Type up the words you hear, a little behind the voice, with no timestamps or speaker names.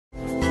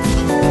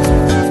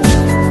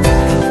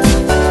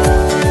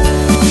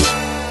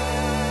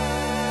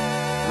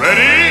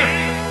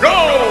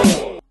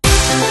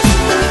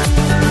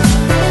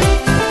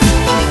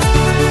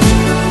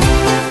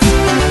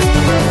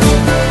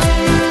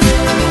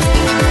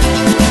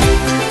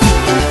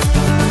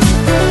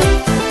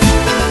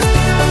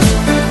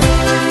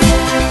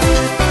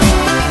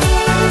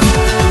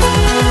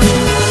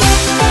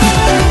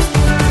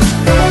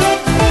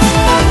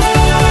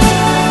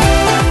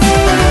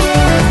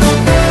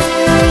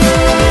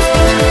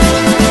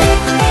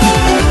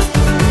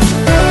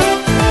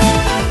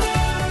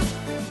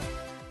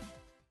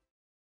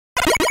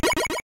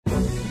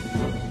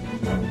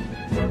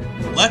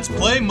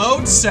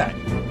Drone set.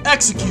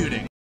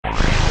 Executing.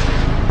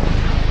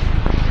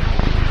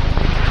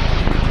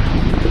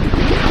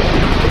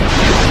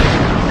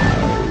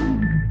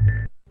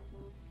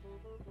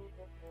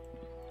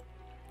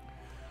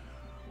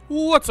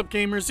 What's up,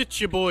 gamers?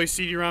 It's your boy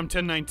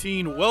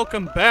cdrom1019.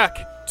 Welcome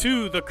back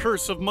to the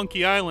Curse of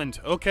Monkey Island.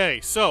 Okay,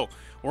 so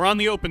we're on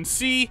the open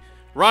sea.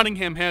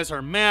 Rottingham has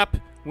our map.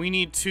 We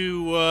need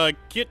to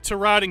get to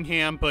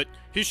Rottingham, but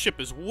his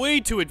ship is way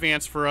too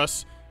advanced for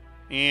us,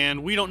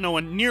 and we don't know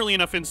nearly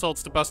enough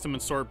insults to bust him in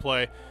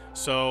swordplay.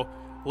 So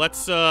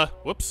let's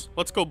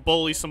let's go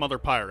bully some other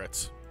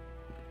pirates.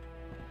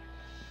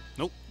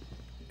 Nope.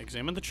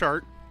 Examine the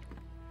chart.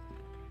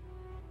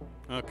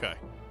 Okay.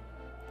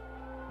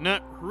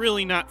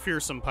 Not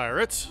fearsome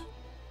pirates.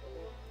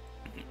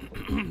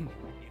 If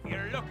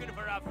you're looking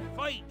for a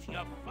fight, you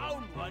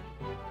found one.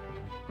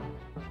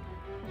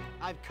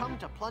 I've come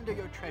to plunder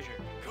your treasure.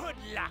 Good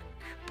luck,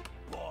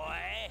 boy.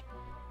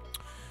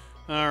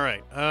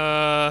 Alright,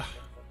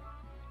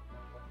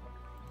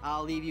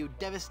 I'll leave you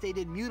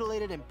devastated,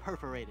 mutilated, and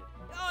perforated.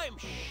 I'm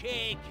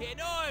shaking,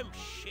 I'm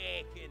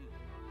shaking.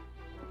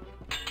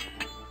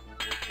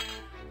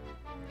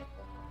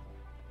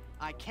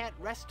 I can't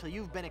rest till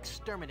you've been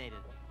exterminated.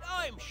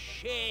 I'm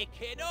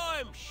shaking,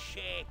 I'm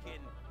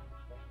shaking.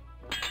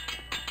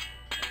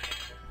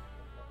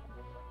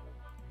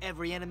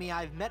 Every enemy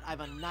I've met, I've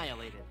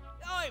annihilated.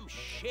 I'm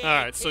shaking.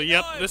 alright, so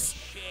yep, I'm this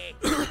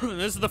shaking.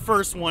 this is the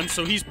first one,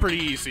 so he's pretty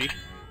easy.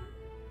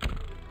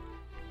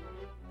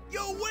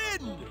 You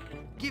win!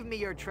 Give me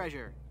your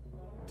treasure.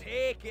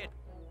 Take it.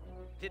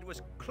 It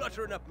was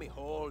cluttering up me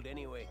hold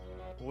anyway.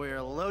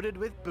 We're loaded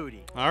with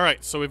booty.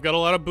 Alright, so we've got a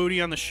lot of booty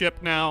on the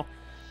ship now.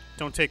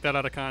 Don't take that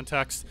out of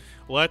context.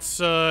 Let's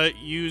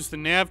use the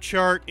nav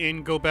chart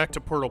and go back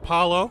to Porto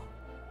Palo.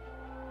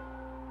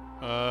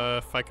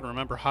 If I can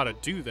remember how to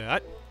do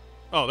that.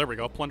 Oh, there we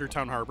go. Plunder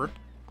Town Harbor.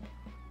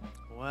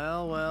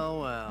 Well, well,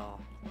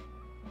 well.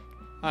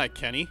 Hi,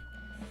 Kenny.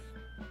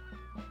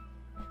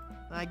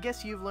 I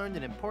guess you've learned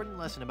an important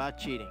lesson about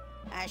cheating.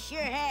 I sure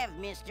have,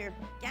 mister.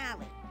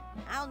 Golly,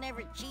 I'll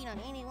never cheat on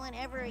anyone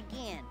ever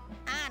again.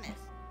 Honest,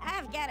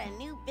 I've got a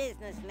new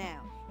business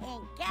now,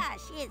 and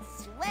gosh,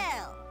 it's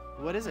swell.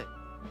 What is it?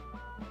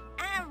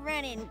 I'm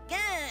running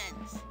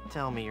guns.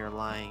 Tell me you're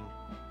lying.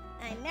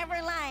 I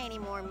never lie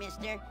anymore,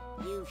 mister.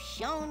 You've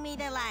shown me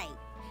the light.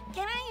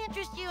 Can I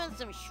interest you in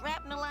some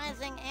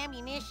shrapnelizing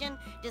ammunition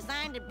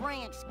designed to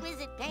bring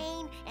exquisite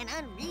pain and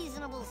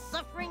unreasonable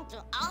suffering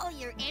to all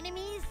your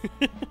enemies?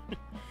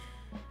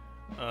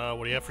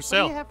 What do you have for What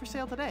sale? do you have for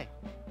sale today?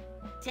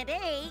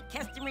 Today,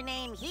 customer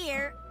name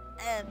here.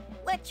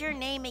 What's your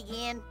name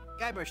again?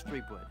 Guybrush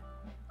Threepwood.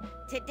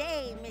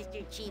 Today,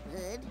 Mr. Cheap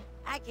Hood,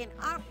 I can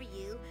offer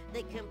you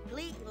the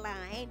complete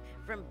line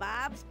from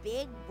Bob's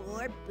Big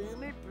Bore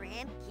Boomer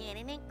Brand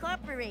Cannon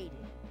Incorporated.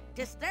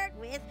 To start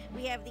with,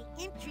 we have the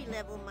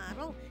entry-level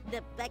model,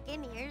 the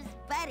Buccaneer's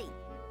Buddy.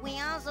 We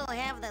also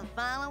have the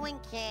following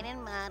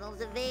cannon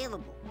models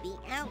available. The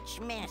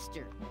Ouch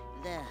Master,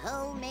 the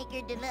Hole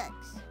Maker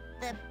Deluxe,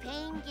 the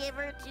Pain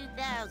Giver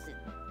 2000,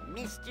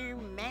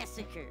 Mr.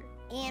 Massacre,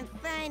 and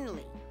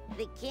finally,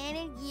 the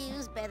cannon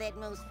used by that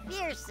most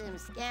fearsome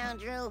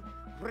scoundrel,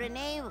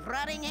 Rene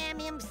Rottingham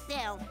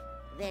himself,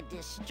 the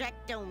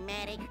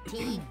Destructomatic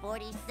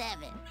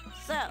T-47.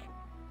 So,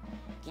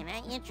 can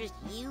I interest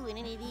you in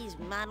any of these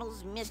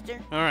models,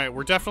 mister? Alright,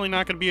 we're definitely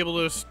not going to be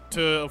able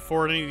to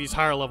afford any of these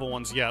higher level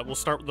ones yet. We'll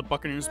start with the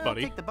Buccaneer's I'll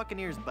Buddy. take the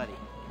Buccaneer's Buddy.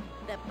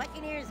 The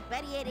Buccaneer's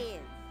Buddy it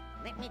is.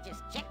 Let me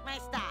just check my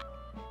stock.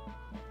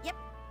 Yep,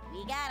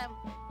 we got him.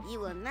 You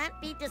will not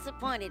be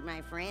disappointed,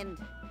 my friend.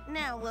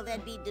 Now, will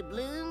that be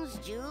doubloons,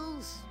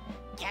 jewels,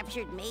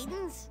 captured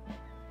maidens?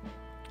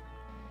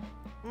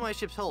 My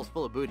ship's hull's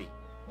full of booty.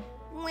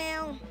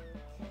 Well,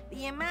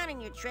 the amount in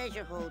your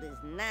treasure hold is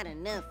not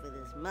enough for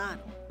this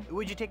model.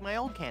 Would you take my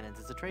old cannons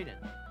as a trade-in?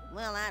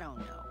 Well, I don't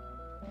know.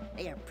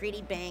 They are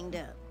pretty banged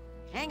up.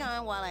 Hang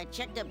on while I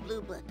check the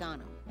blue book on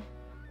them.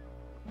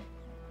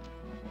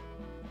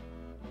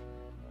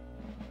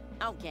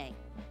 Okay.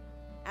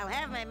 I'll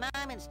have my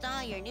mom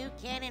install your new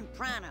cannon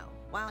pronto.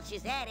 While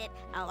she's at it,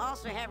 I'll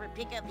also have her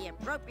pick up the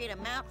appropriate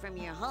amount from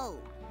your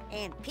hold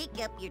and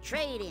pick up your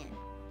trade-in.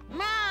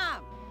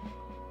 Mom!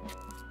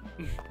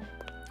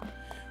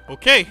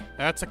 Okay,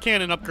 that's a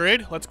cannon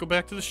upgrade. Let's go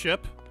back to the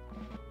ship.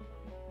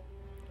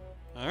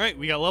 Alright,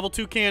 we got level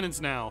 2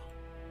 cannons now.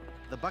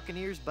 The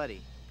Buccaneer's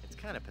Buddy. It's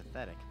kind of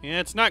pathetic. Yeah,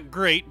 it's not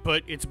great,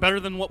 but it's better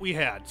than what we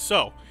had.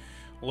 So,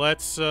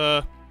 let's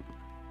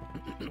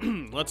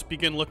let's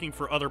begin looking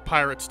for other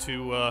pirates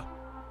to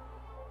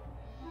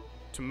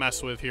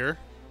mess with here.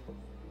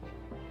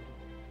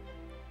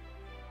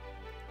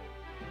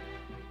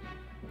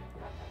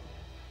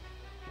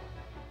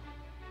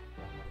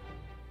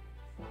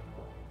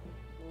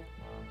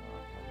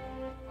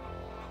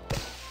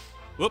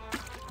 Whoop,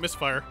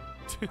 misfire.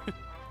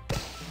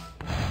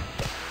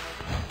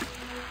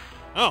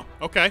 Oh,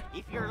 okay.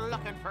 If you're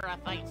looking for a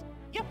fight,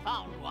 you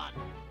found one.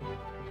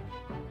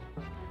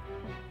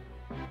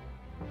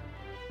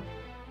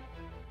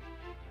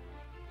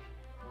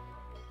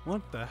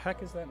 What the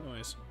heck is that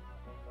noise?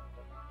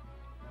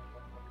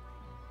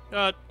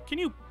 Can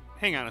you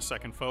hang on a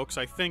second, folks?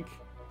 I think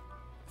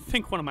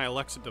one of my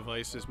Alexa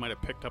devices might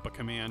have picked up a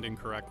command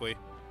incorrectly.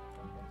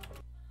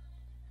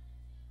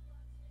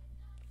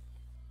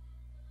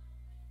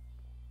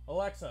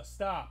 Alexa,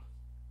 stop.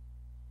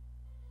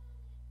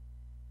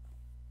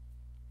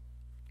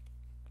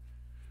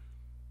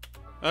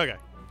 Okay.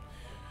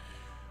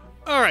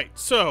 Alright,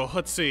 so,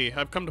 let's see.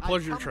 I've come to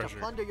plunder your treasure.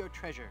 To plunder your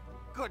treasure.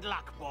 Good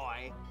luck,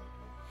 boy.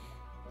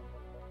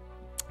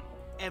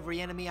 Every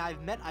enemy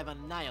I've met, I've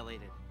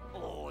annihilated.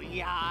 Oh,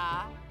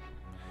 yeah?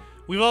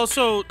 We've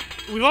also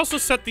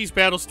set these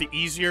battles to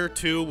easier,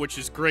 too, which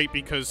is great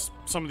because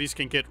some of these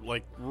can get,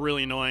 like,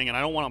 really annoying, and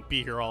I don't want to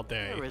be here all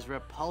day. You're as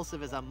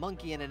repulsive as a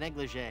monkey in a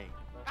negligee.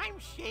 I'm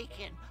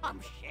shaking. I'm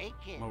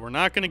shaking. Well, we're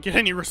not going to get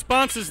any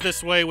responses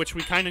this way, which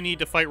we kind of need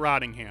to fight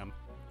Rottingham.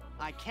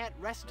 I can't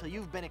rest till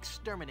you've been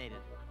exterminated.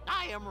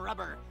 I am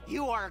rubber.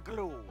 You are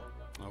glue.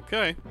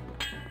 Okay.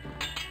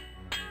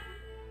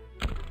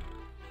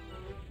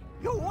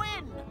 You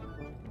win.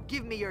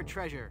 Give me your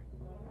treasure.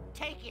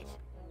 Take it.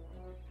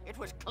 It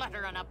was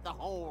cluttering up the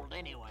hold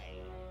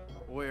anyway.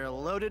 We're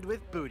loaded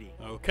with booty.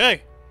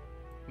 Okay.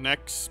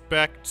 Next,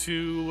 back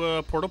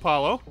to Port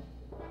Apollo.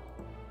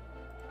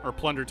 Or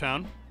Plunder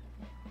Town.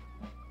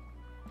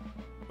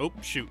 Oh,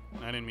 shoot.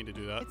 I didn't mean to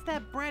do that. It's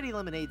that brandy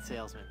lemonade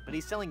salesman, but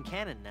he's selling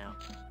cannon now.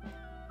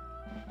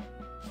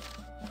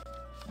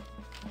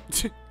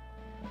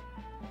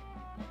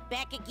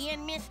 Back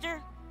again,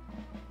 mister?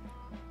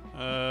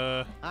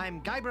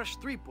 I'm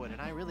Guybrush Threepwood, and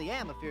I really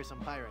am a fearsome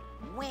pirate.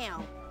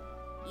 Well,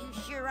 you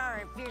sure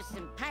are a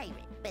fearsome pirate,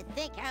 but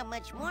think how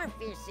much more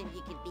fearsome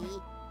you could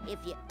be if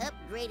you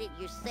upgraded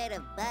your set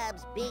of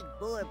Bob's Big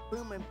Bore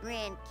Boomer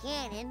Brand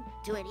Cannon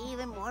to an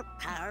even more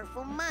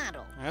powerful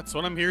model. That's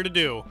what I'm here to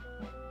do.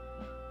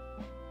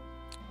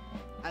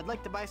 I'd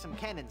like to buy some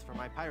cannons for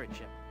my pirate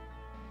ship.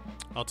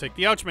 I'll take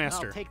the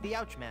Ouchmaster. I'll take the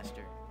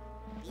Ouchmaster.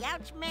 The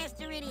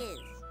Ouchmaster it is.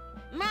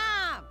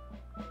 Mom!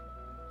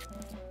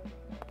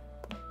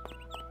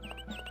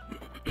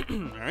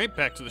 Alright,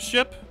 back to the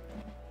ship.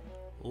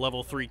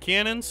 Level 3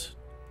 cannons.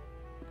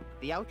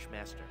 The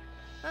Ouchmaster.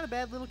 Not a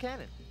bad little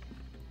cannon.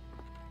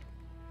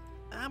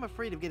 I'm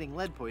afraid of getting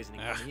lead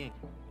poisoning from the ink.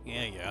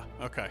 Yeah.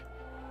 Okay.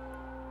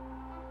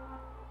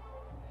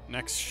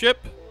 Next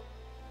ship.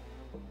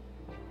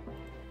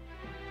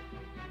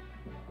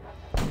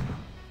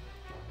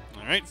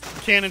 Alright,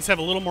 cannons have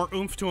a little more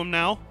oomph to them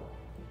now.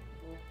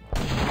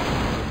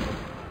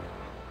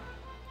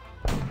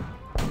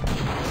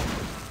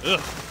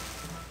 Ugh.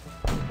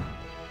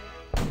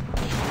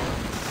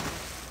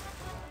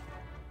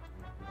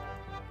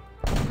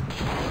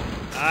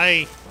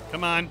 Aye,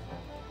 come on.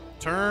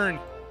 Turn.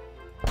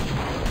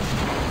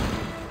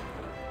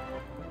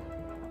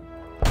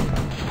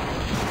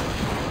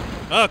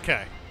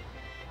 Okay.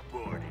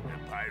 Boarding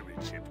a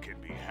pirate ship can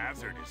be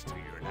hazardous to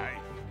your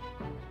life.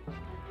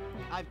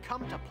 I've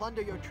come to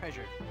plunder your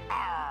treasure.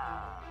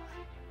 Arr!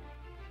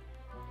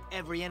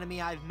 Every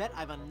enemy I've met,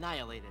 I've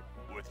annihilated.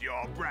 With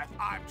your breath,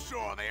 I'm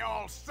sure they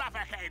all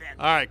suffocated.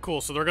 Alright,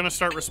 cool. So they're going to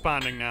start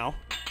responding now.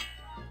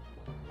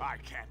 I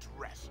can't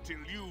rest till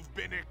you've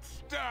been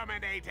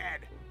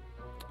exterminated.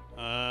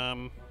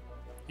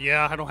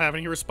 Yeah, I don't have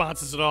any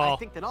responses at all. I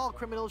think that all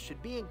criminals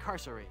should be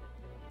incarcerated.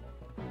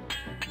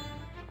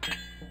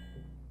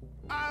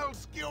 I'll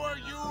skewer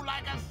you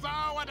like a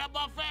sow at a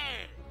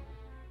buffet.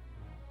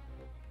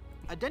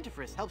 A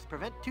dentifrice helps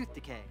prevent tooth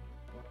decay.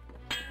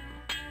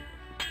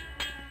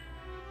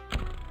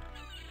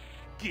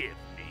 Give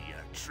me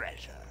your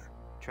treasure.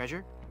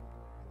 Treasure?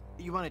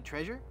 You wanted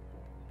treasure?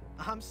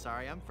 I'm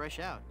sorry, I'm fresh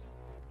out.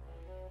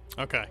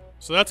 Okay,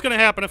 so that's going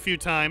to happen a few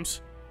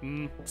times.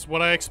 It's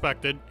what I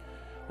expected.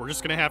 We're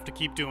just going to have to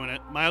keep doing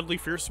it. Mildly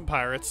fearsome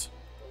pirates.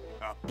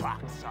 A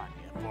pox on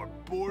you for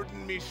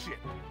boarding me ship.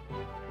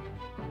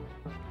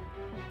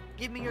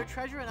 Give me your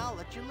treasure and I'll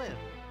let you live.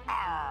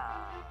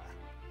 Arr!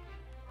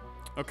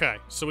 Okay,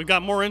 so we've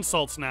got more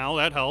insults now.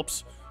 That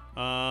helps.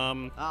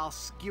 I'll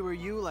skewer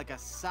you like a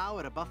sow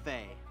at a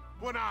buffet.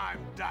 When I'm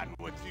done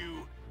with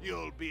you,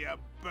 you'll be a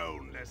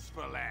boneless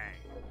fillet.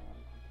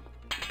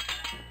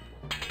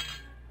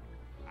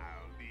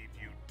 I'll leave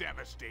you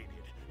devastated,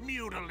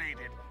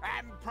 mutilated,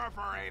 and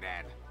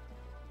perforated.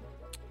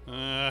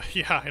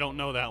 Yeah, I don't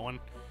know that one.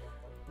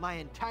 My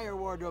entire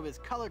wardrobe is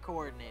color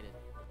coordinated.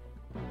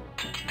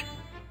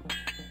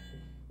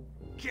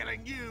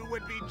 Killing you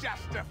would be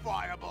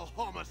justifiable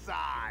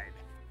homicide.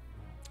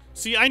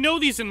 See, I know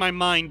these in my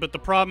mind, but the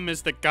problem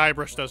is that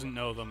Guybrush doesn't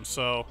know them,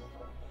 so...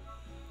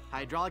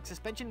 Hydraulic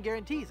suspension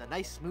guarantees a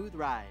nice smooth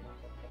ride.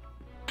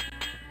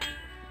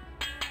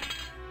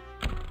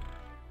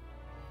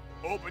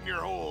 Open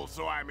your hole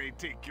so I may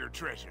take your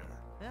treasure.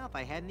 Well, if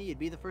I had any, you'd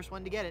be the first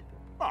one to get it.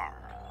 Arr.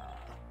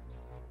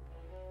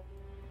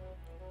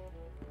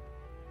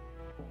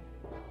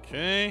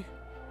 Okay.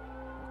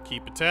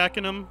 Keep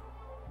attacking them.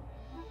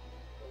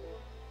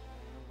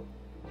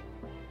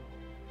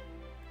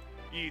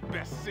 You'd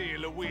best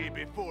sail away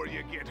before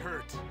you get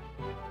hurt.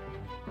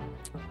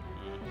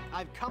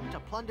 I've come to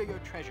plunder your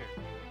treasure.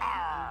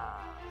 Arr!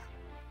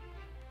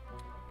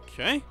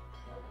 Okay.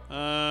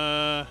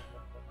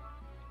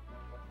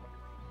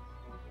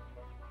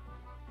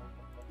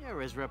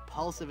 You're as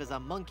repulsive as a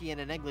monkey in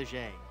a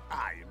negligee.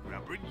 I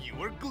remembered you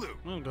were glue.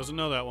 Doesn't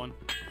know that one.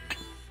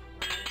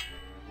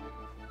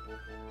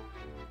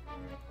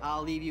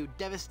 I'll leave you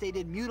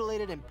devastated,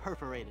 mutilated, and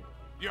perforated.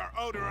 Your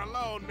odor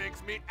alone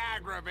makes me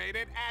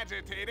aggravated,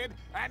 agitated,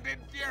 and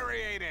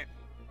infuriated.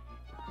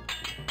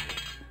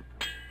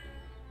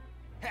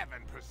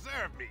 Heaven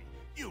preserve me.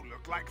 You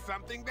look like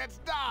something that's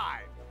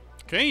died.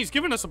 Okay, he's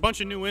giving us a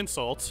bunch of new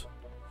insults.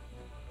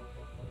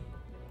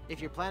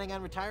 If you're planning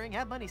on retiring,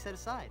 have money set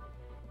aside.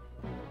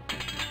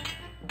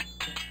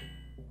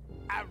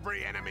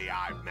 Every enemy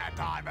I've met,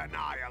 I've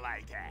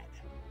annihilated.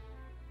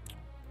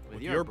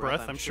 With your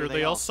breath, I'm sure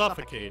they all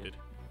suffocated.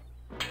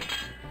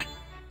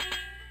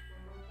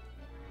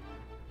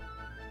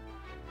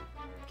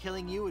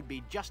 Killing you would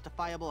be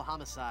justifiable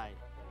homicide.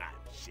 I'm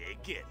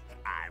shaking.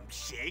 I'm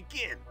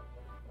shaking.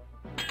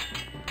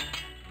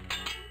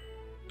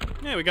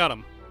 Yeah, we got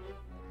him.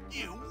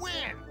 You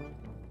win.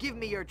 Give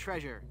me your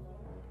treasure.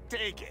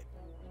 Take it.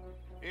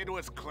 It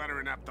was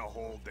cluttering up the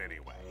hold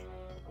anyway.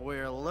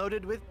 We're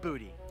loaded with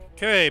booty.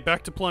 Okay,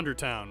 back to Plunder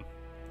Town.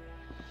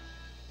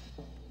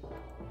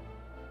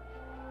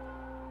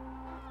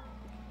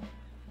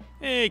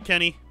 Hey,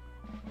 Kenny.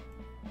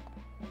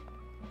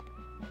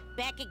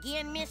 Back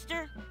again,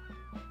 mister?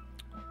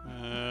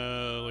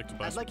 I'd like to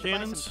buy I'd some like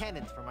cannons. to buy some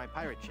cannons for my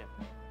pirate ship.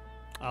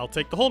 I'll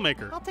take the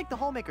Holemaker. I'll take the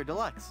Holemaker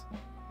Deluxe.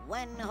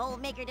 One whole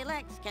maker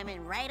deluxe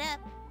coming right up.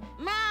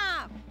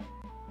 Mom!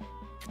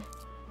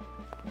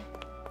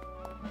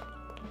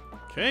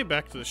 Okay,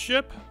 back to the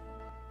ship.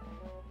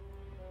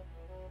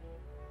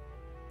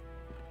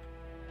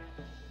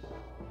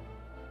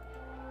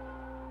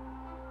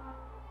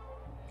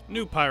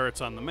 New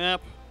pirates on the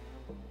map.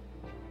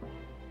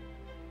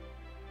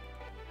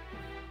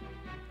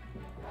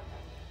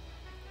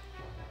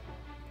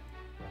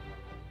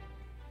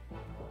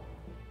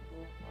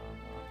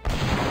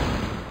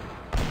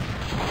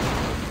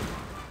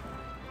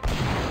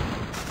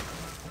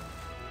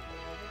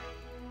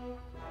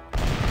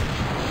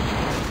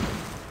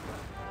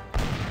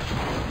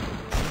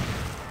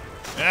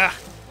 Ah!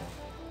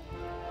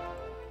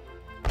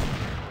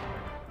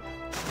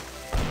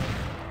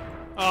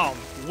 Oh,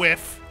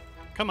 whiff.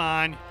 Come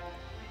on.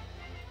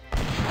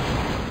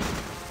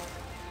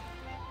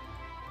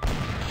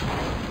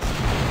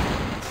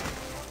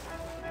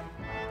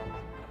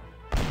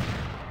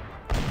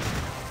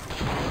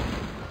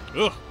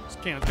 Ugh, this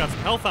cannon's got some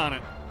health on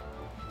it.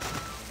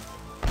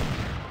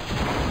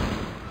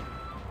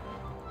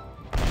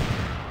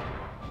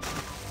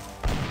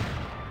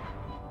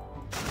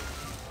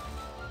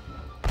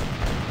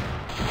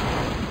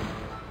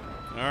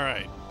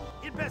 Alright.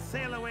 You'd best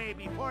sail away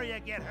before you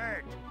get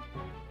hurt.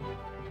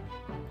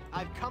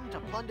 I've come to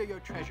plunder your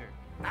treasure.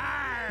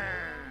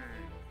 Arr!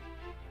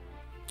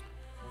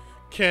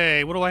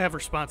 Okay, what do I have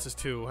responses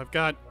to? I've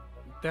got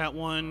that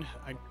one.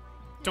 I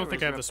don't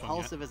think I have You're this one yet.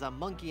 repulsive as a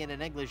monkey in a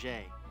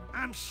negligee.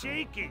 I'm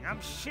shaking.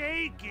 I'm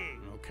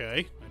shaking.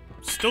 Okay.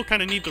 I still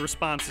kind of need the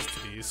responses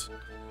to these.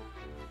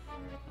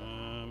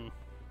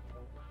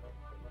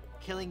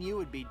 Killing you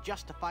would be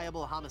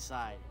justifiable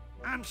homicide.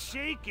 I'm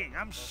shaking.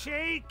 I'm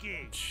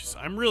shaking. Jeez,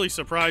 I'm really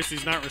surprised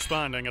he's not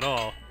responding at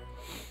all.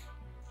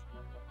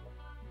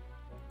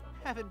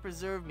 Heaven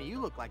preserve me, you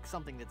look like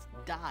something that's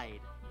died.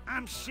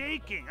 I'm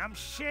shaking. I'm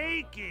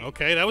shaking.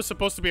 Okay, that was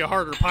supposed to be a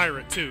harder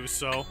pirate too,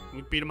 so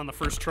we beat him on the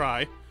first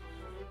try.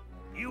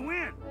 You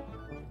win.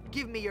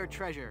 Give me your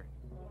treasure.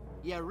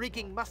 You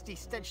reeking, musty,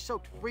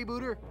 stench-soaked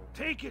freebooter.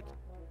 Take it.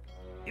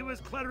 It was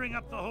cluttering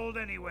up the hold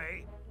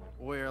anyway.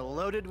 We're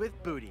loaded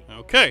with booty.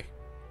 Okay.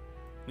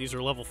 These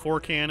are level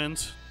 4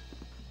 cannons.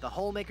 The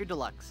Holemaker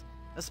Deluxe.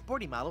 A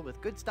sporty model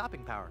with good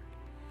stopping power.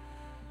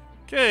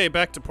 Okay,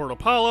 back to Port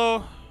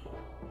Apollo.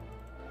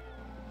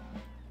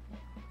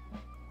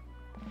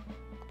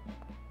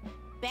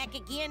 Back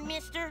again,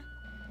 mister?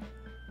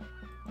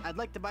 I'd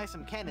like to buy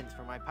some cannons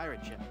for my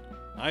pirate ship.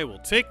 I will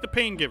take the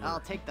Pain Giver. I'll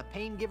take the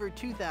Pain Giver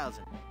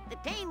 2000. The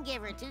Pain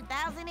Giver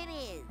 2000 it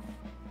is.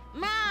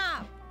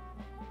 Mom!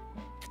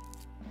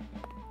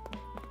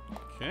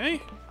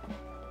 Okay.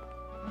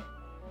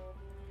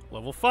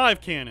 Level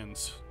 5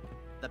 cannons.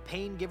 The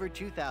Pain Giver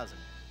 2000.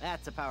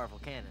 That's a powerful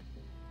cannon.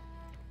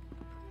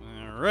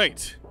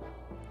 Alright.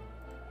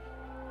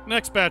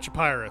 Next batch of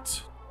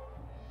pirates.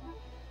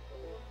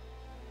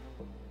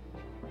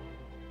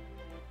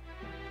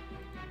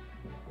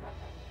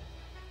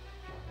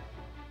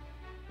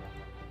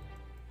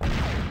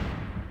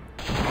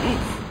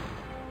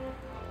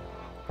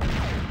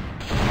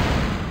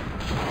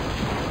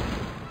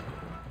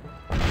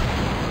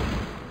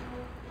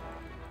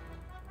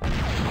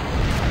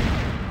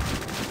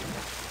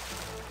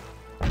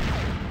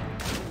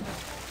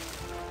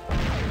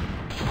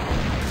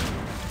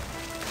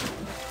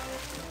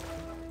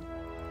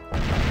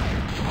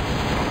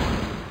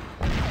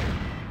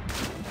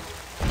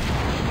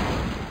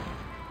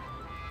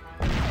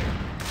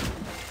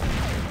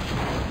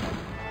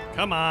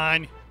 Come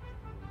on.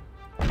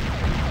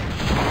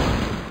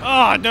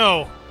 Oh,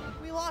 no.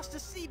 We lost a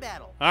sea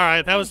battle. All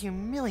right, that was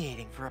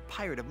humiliating for a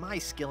pirate of my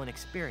skill and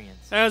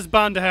experience. that was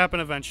bound to happen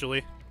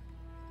eventually.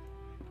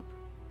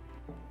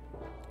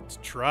 Let's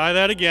try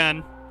that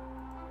again.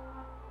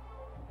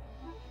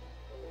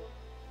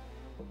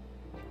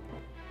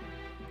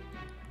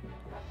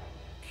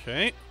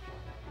 Okay.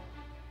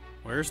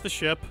 Where's the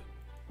ship?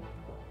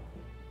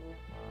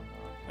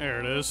 There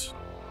it is.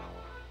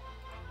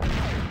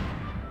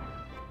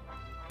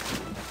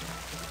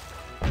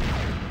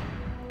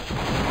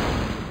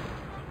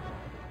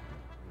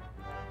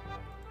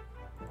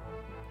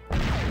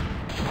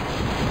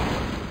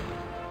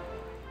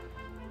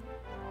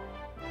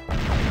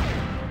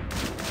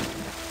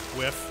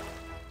 Whiff.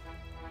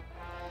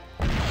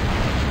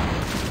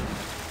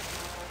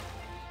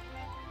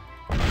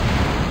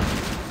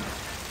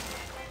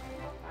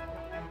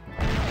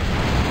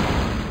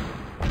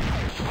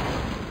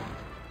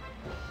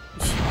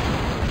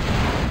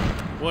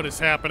 What is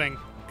happening?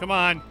 Come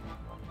on.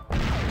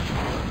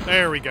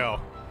 There we go.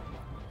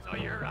 So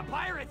you're a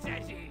pirate,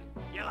 says he.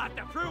 You'll have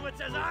to prove it,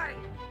 says I.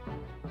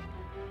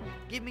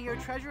 Give me your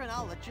treasure and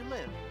I'll let you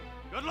live.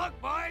 Good luck,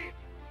 boy.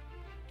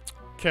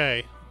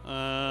 Okay.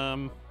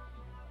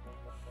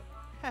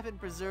 Heaven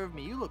preserve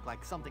me, you look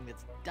like something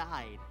that's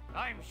died.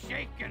 I'm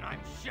shaking, I'm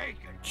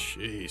shaking.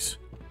 Jeez.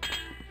 I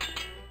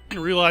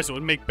didn't realize it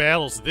would make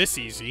battles this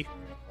easy.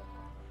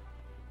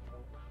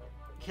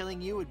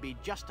 Killing you would be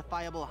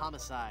justifiable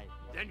homicide.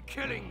 Then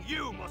killing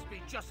you must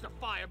be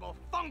justifiable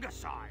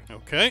fungicide.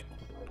 Okay.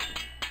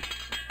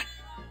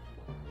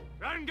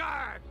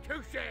 Vanguard,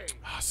 touche.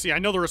 See, I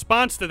know the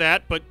response to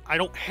that, but I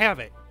don't have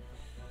it.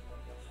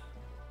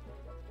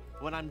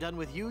 When I'm done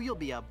with you, you'll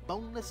be a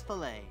boneless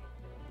fillet.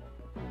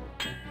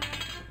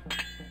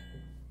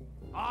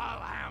 I'll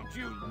hound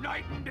you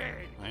night and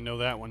day. I know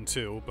that one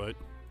too, but...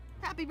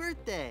 Happy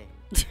birthday!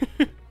 Give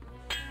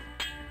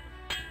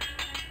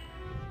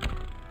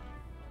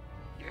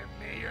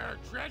me your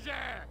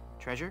treasure.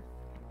 Treasure?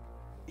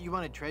 You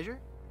wanted treasure?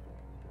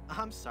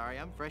 I'm sorry,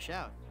 I'm fresh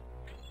out.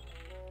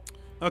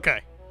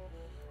 Okay.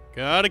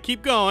 Gotta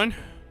keep going.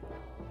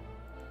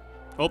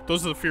 Oh,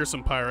 those are the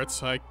fearsome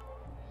pirates. Oh,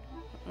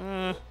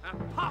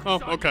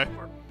 okay.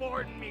 For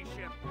boarding me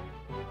ship.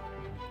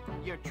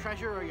 Your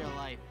treasure or your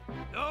life?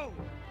 No,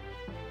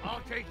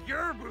 I'll take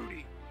your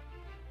booty.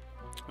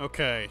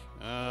 Okay.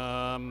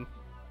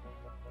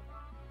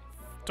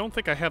 Don't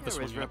think I have this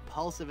You're one as yet.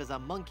 repulsive as a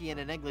monkey in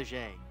a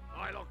negligee.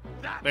 I look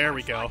that There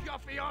we much go. like your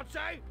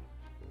fiance?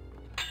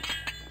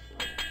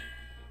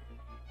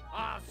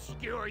 I'll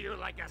skewer you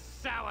like a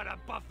sow at a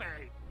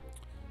buffet.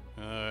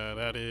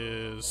 That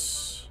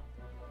is...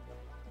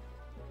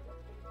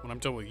 When I'm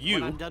done with you...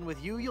 When I'm done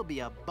with you, you'll be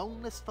a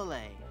boneless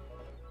fillet.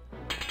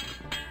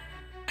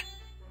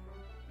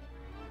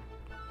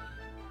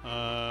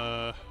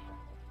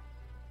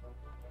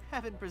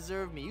 Heaven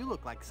preserve me, you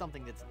look like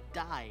something that's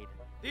died.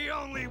 The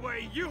only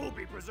way you'll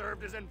be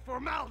preserved is in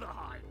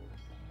formaldehyde.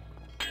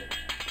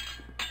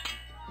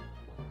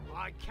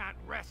 I can't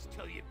rest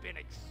till you've been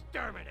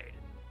exterminated.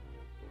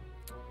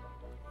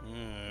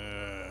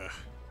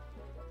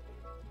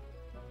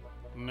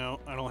 No,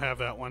 I don't have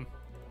that one.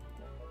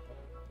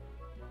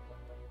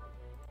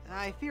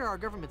 I fear our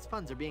government's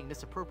funds are being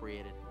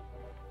misappropriated.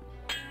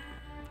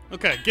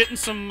 Okay, getting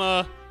some,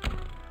 I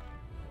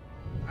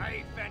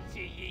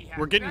fancy ye have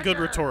We're getting good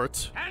better.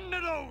 retorts. Hand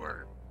it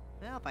over.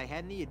 Well, if I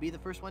had any, you'd be the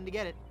first one to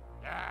get it.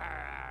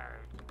 Arr.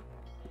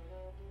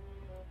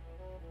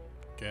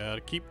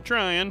 Gotta keep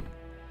trying.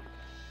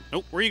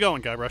 Nope, where you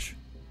going, Guybrush?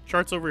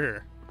 Chart's over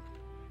here.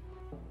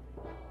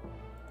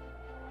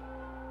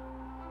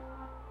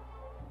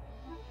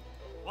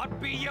 What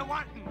be you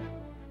wanting?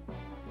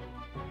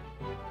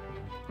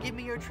 Give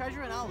me your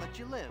treasure and I'll let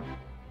you live.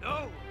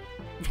 No.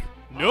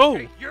 No! I'll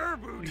take your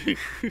booty.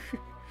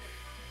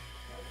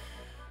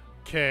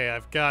 Okay,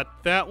 I've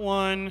got that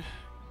one,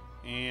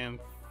 and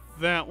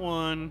that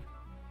one,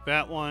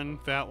 that one,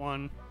 that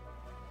one.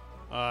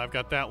 I've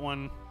got that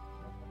one.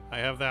 I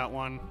have that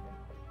one.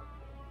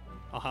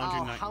 I'll hound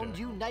you night and hound day.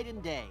 you night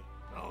and day.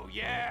 Oh,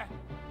 yeah?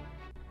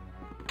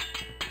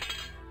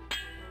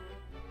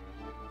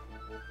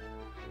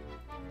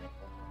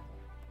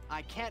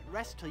 I can't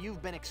rest till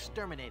you've been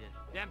exterminated.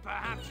 Then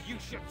perhaps you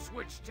should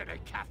switch to the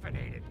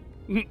caffeinated.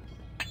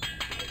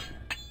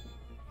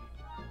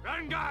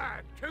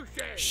 Vanguard,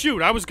 touche.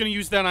 Shoot, I was gonna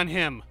use that on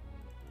him.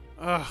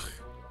 Ugh.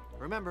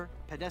 Remember,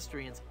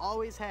 pedestrians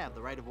always have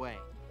the right of way.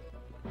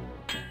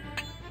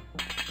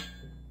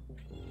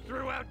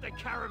 Throughout the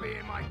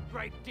Caribbean, my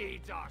great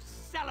deeds are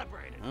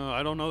celebrated. Oh,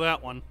 I don't know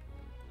that one.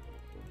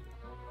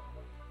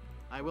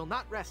 I will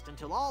not rest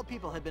until all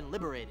people have been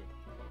liberated.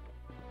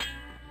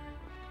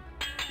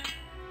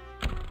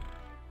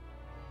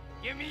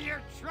 Give me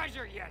your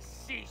treasure, you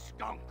sea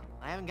skunk.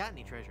 I haven't got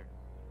any treasure.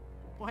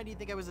 Why do you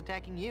think I was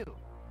attacking you?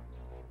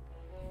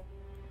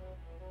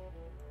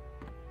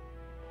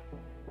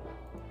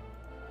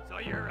 So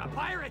you're a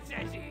pirate,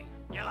 says he.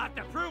 You'll have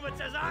to prove it,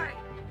 says I.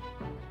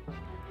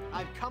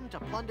 I've come to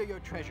plunder your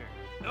treasure.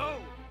 No,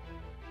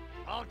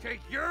 I'll take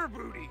your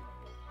booty.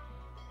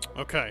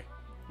 Okay.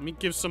 Let me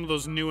give some of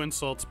those new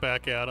insults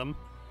back at him.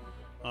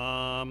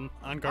 On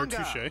guard,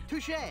 touche.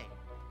 Touche.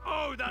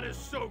 Oh, that is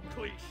so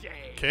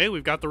cliche. Okay,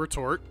 we've got the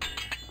retort.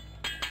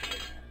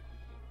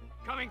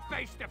 Coming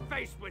face to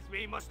face with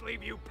me must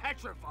leave you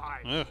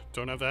petrified.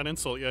 Don't have that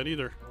insult yet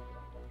either.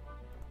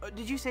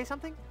 Did you say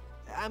something?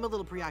 I'm a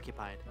little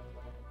preoccupied.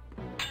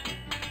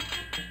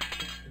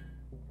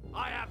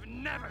 I have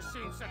never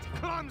seen such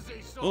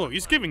clumsy sword. Oh,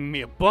 he's giving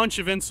me a bunch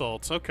of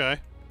insults. Okay.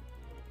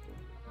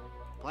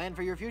 Plan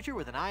for your future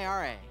with an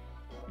IRA.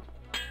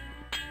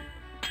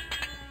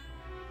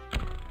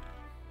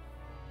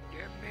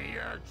 Give me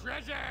your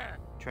treasure.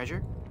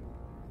 Treasure?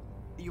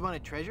 You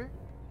wanted treasure?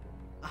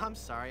 I'm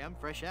sorry, I'm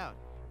fresh out.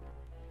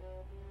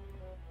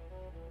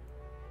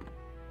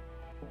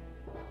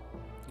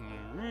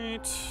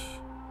 Alright.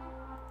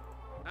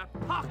 A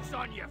pox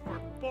on you for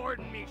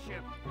boarding me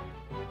ship.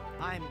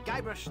 I'm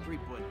Guybrush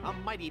Threepwood, a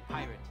mighty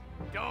pirate.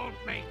 Don't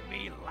make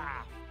me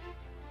laugh.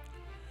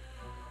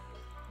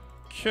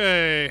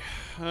 Okay.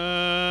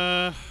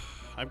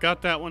 I've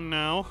got that one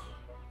now.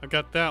 I've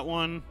got that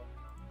one.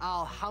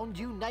 I'll hound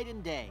you night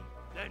and day.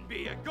 Then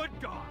be a good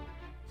dog.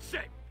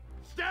 Sit.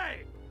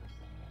 Stay.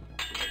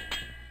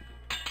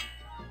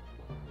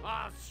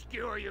 I'll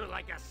skewer you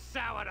like a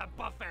sow at a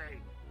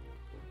buffet.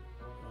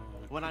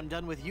 When I'm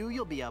done with you,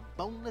 you'll be a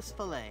boneless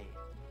fillet.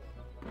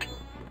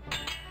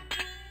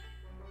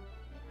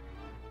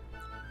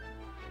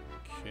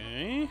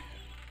 Okay.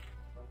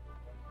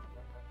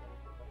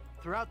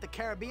 Throughout the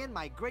Caribbean,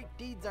 my great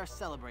deeds are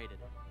celebrated.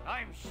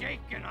 I'm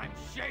shaking, I'm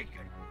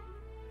shaking.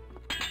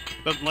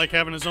 Doesn't like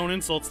having his own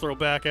insults thrown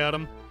back at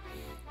him.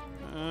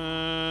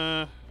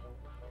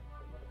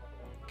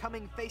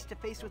 Coming face to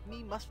face with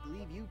me must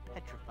leave you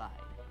petrified.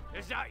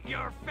 Is that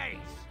your face?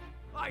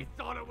 I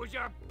thought it was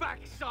your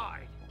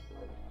backside.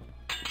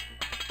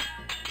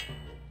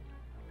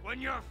 When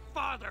your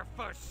father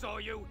first saw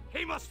you,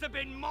 he must have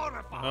been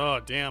mortified. Oh,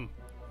 damn.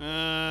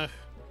 I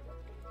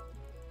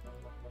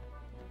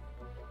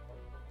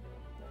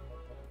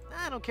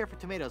don't care for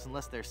tomatoes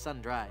unless they're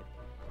sun-dried.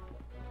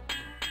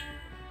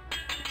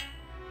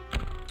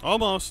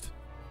 Almost.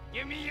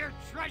 Give me your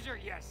treasure,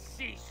 you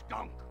sea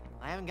skunk.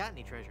 I haven't got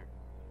any treasure.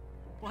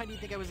 Why do you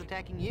think I was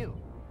attacking you?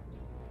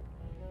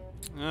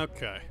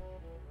 Okay.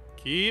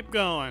 Keep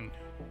going.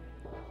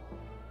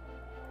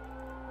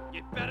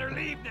 You'd better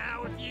leave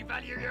now if ye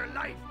value your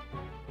life.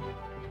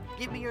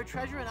 Give me your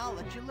treasure and I'll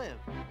let you live.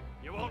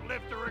 You won't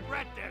live to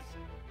regret this.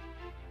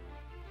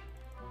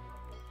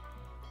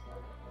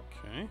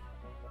 Okay.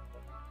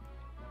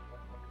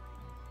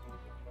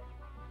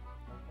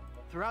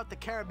 Throughout the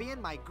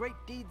Caribbean, my great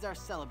deeds are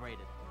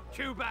celebrated.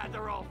 Too bad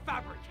they're all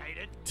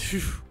fabricated.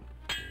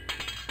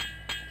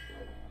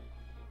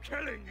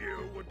 Killing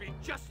you would be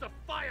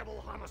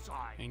justifiable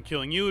homicide. And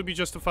killing you would be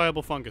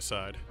justifiable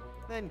fungicide.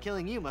 Then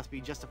killing you must be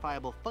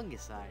justifiable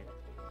fungicide.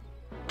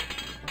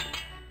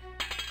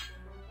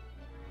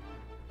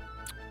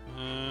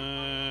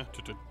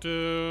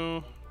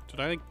 Did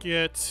I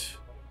get...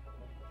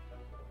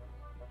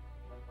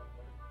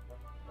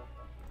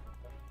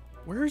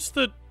 Where's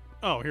the...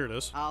 Oh, here it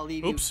is. I'll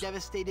leave Oops. you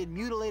devastated,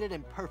 mutilated,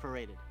 and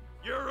perforated.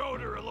 Your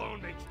odor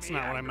alone makes That's me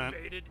not what I meant.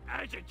 aggravated,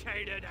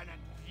 agitated, and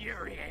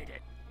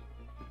infuriated.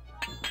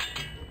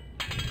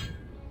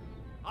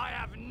 I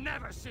have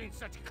never seen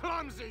such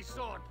clumsy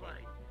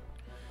swordplay.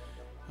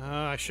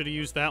 I should have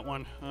used that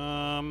one.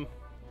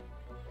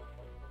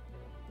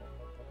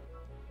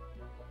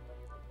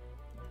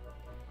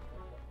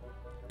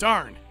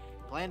 Darn.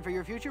 Plan for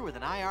your future with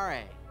an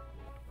IRA.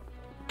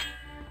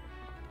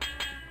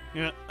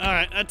 Yeah,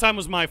 alright, that time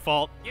was my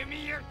fault. Give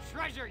me your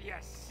treasure, you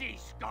sea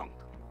skunk.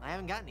 I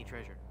haven't got any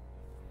treasure.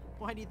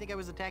 Why do you think I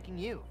was attacking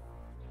you?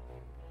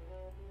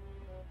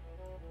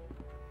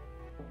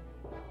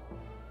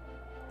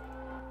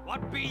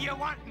 What be you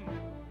wantin'?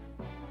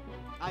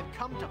 I've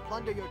come to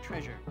plunder your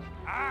treasure.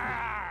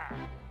 Ah!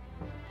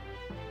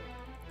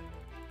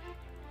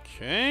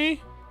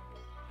 Okay.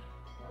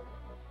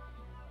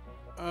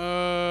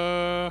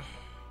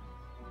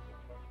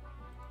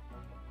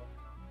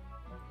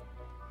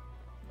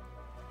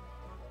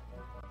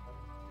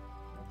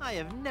 I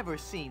have never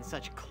seen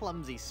such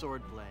clumsy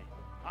swordplay.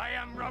 I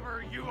am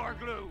rubber, you are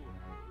glue.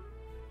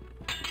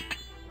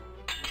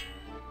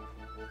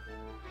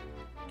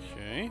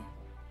 Okay.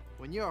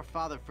 When your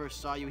father first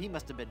saw you, he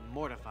must have been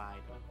mortified.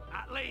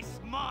 At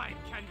least mine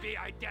can be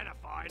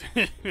identified.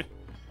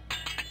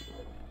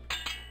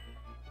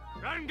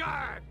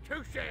 Vanguard,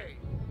 touche.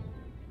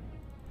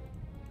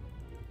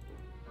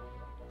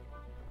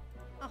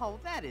 Oh,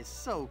 that is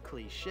so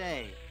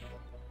cliche.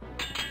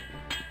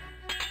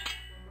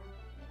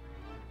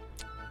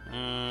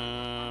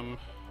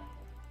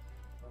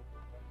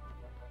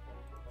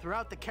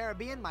 Throughout the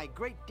Caribbean, my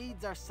great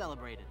deeds are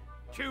celebrated.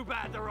 Too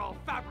bad they're all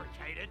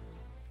fabricated.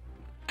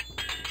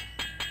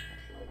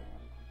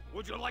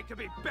 Would you like to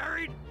be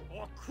buried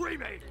or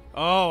cremated?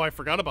 Oh, I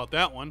forgot about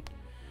that one.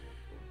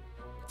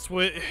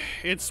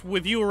 It's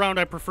with you around,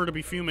 I prefer to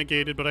be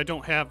fumigated, but I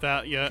don't have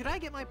that yet. Could I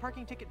get my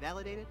parking ticket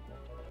validated?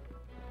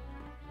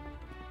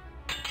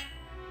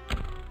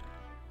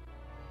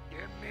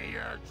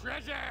 your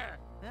treasure!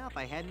 Well, if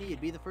I had any,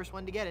 you'd be the first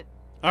one to get it.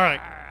 All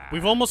right.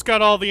 We've almost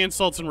got all the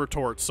insults and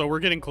retorts, so we're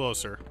getting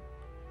closer.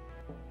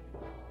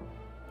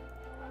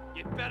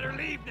 You'd better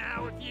leave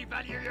now if you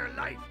value your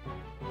life.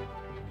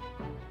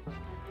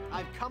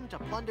 I've come to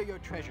plunder your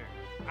treasure.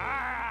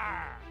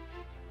 Ah!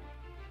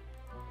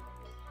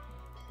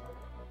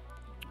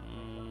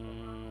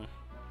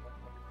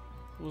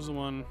 What was the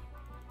one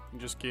you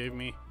just gave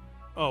me?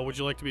 Oh, would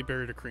you like to be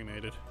buried or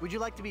cremated? Would you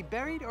like to be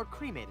buried or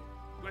cremated?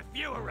 With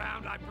you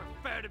around, I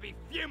prefer to be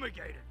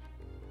fumigated.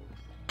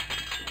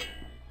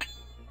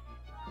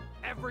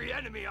 Every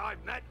enemy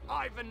I've met,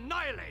 I've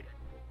annihilated.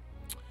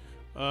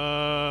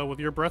 With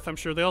your breath, I'm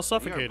sure they all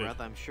suffocated. With your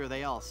breath, I'm sure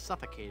they all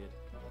suffocated.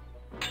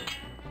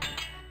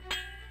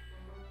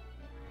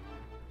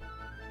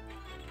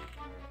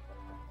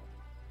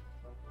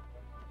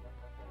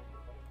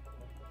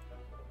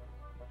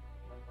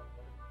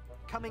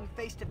 Coming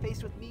face to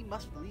face with me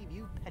must leave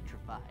you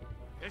petrified.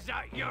 Is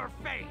that your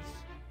face?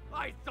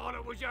 I thought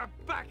it was your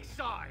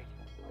backside.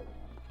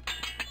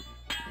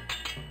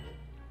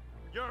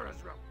 You're as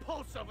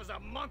repulsive as a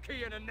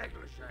monkey in a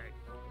negligee.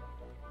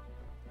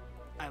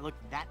 I look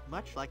that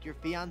much like your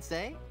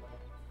fiancé?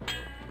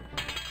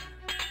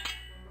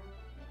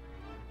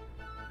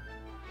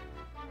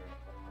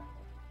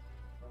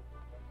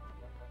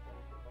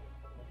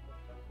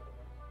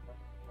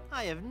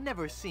 I have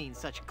never seen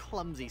such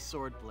clumsy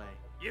swordplay.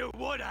 You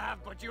would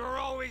have, but you were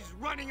always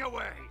running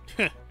away.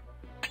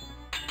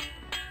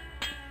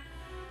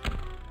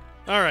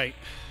 All right.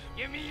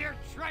 Give me your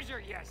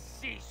treasure, you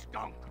sea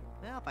skunk.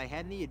 Well, if I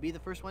had any, you'd be the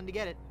first one to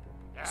get it.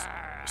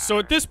 So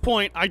at this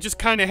point, I just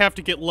kind of have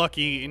to get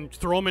lucky and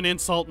throw him an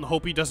insult and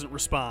hope he doesn't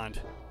respond.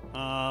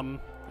 And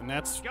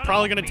that's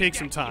probably going to take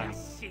some time.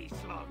 Sea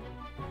slug.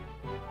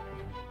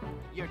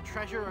 Your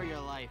treasure or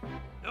your life?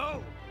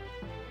 No,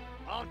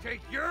 I'll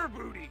take your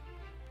booty.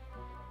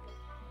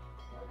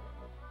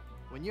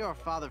 When your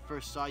father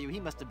first saw you, he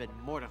must have been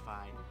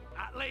mortified.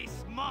 At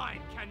least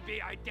mine can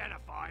be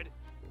identified.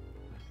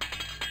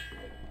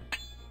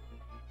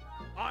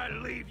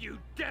 I'll leave you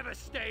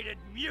devastated,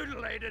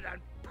 mutilated, and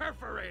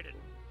perforated.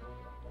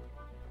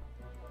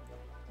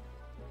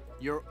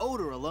 Your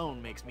odor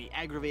alone makes me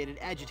aggravated,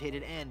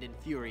 agitated, and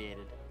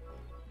infuriated.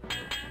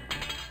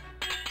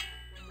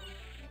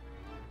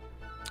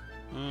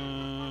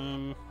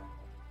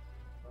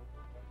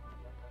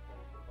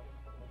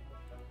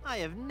 I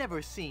have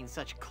never seen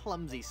such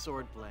clumsy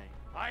swordplay.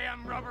 I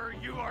am rubber,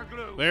 you are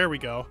glue. There we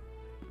go.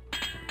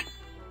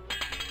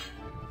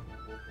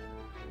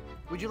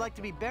 Would you like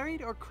to be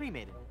buried or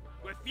cremated?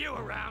 With you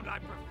around, I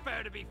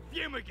prefer to be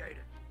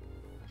fumigated.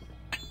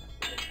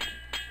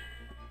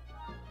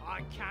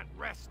 I can't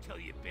rest till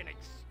you've been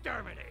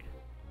exterminated.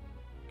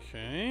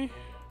 Okay.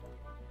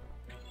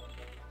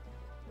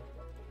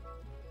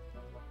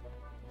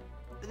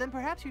 Then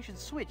perhaps you should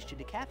switch to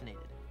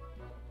decaffeinated.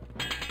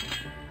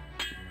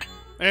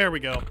 There we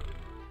go.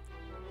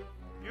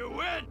 You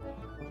win!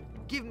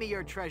 Give me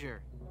your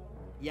treasure,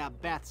 ya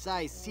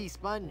bat-sized sea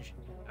sponge.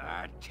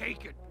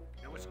 Take it.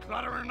 It was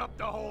cluttering up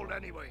the hold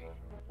anyway.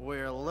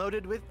 We're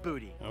loaded with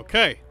booty.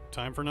 Okay,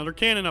 time for another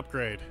cannon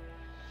upgrade.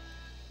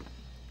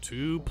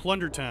 To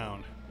Plunder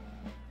Town.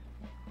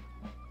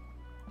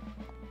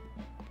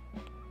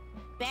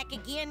 Back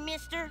again,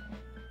 mister?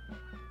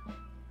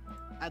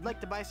 I'd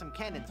like to buy some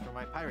cannons for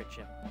my pirate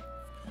ship.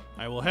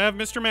 I will have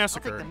Mr. I'll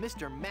Massacre. take the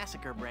Mr.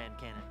 Massacre brand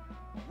cannon.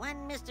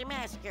 One Mr.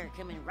 Massacre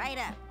coming right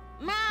up.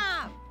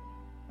 Mom!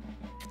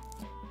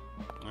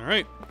 All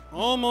right,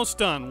 almost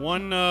done.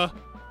 One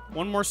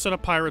more set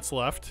of pirates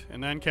left,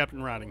 and then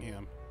Captain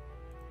Rottingham.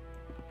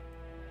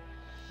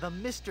 The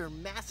Mr.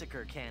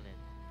 Massacre cannon.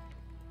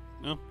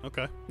 Oh,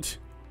 okay.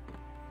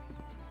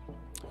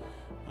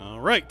 All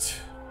right.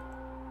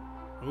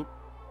 Oop.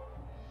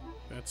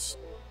 That's...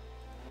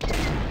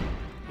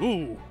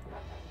 Ooh.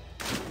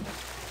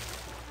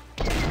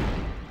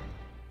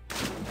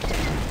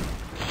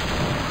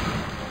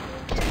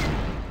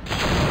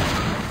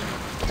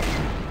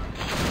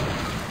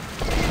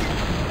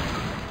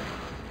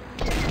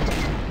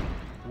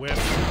 Whip.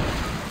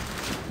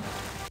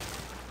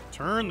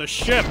 Turn the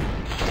ship.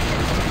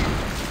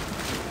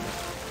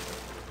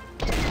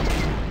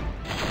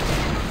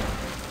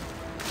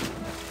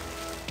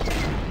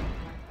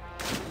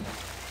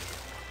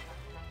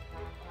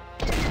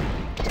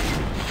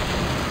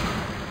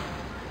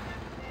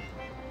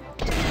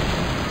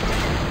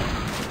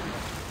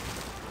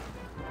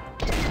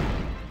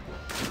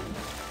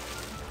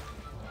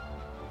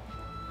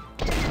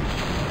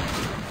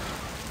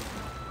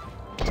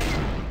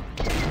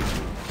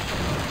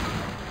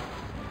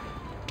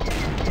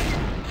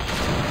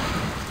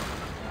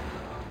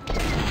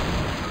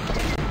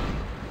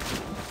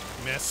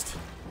 Missed.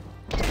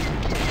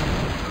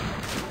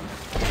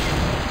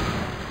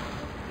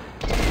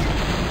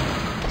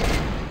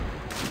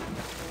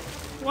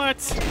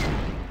 What?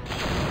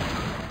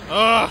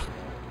 Ugh.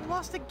 We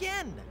lost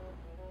again.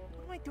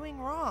 What am I doing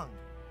wrong?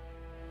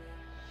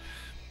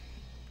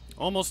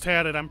 Almost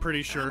had it, I'm pretty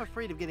I'm sure.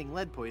 afraid of getting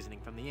lead poisoning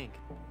from the ink.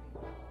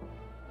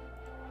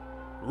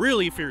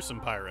 Really fearsome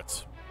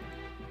pirates.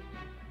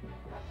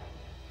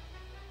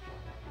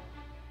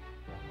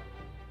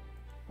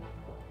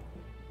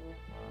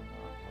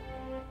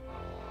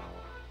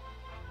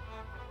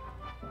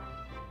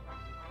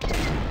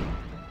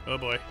 Oh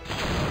boy.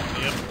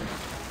 Yep.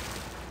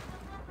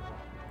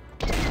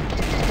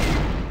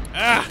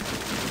 Ah!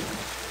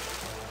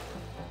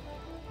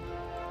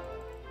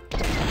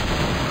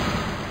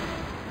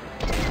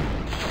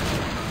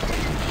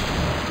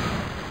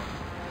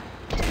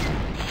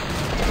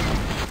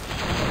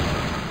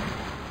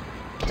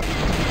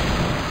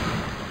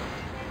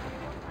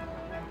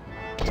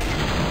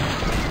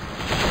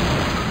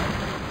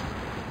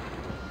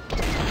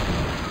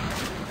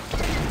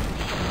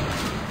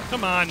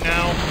 Come on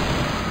now.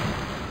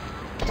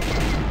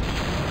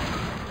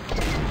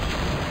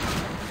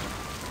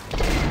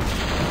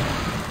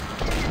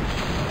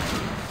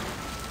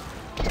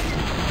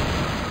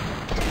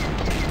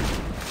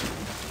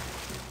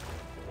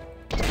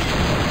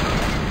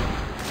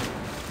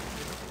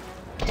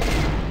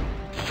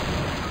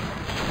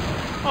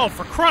 Oh,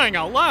 for crying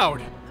out loud!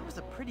 That was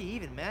a pretty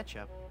even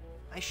matchup.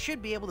 I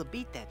should be able to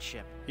beat that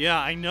ship. Yeah,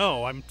 I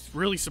know. I'm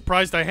really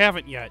surprised I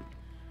haven't yet.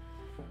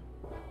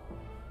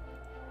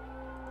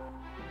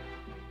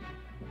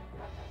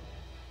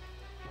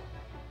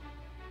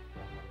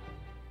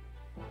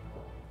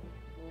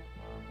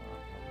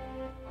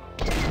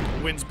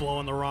 Wind's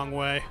blowing the wrong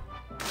way.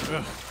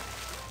 Ugh.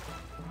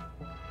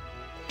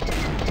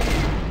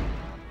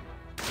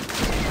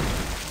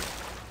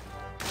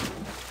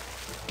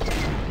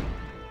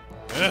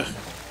 Ugh.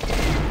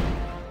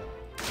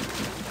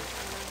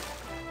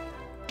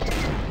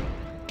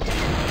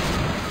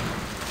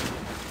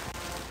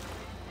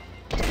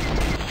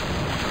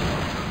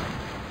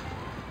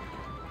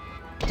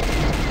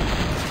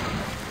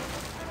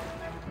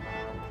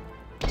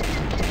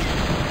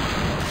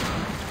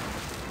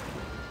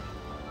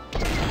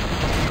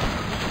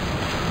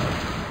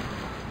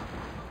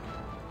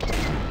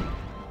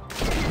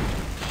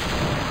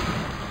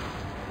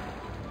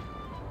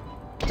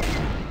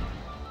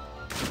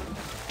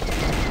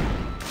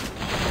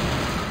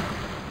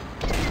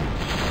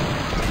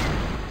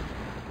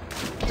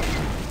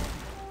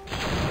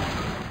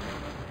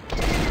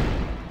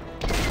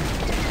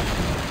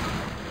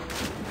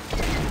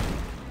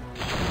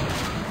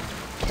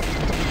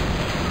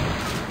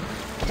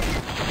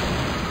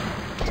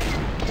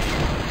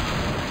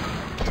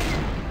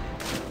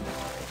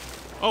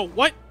 Oh,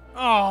 what?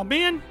 Oh,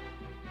 man.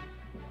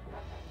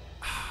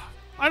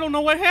 I don't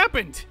know what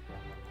happened.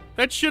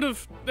 That should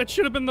have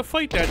been the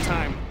fight that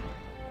time.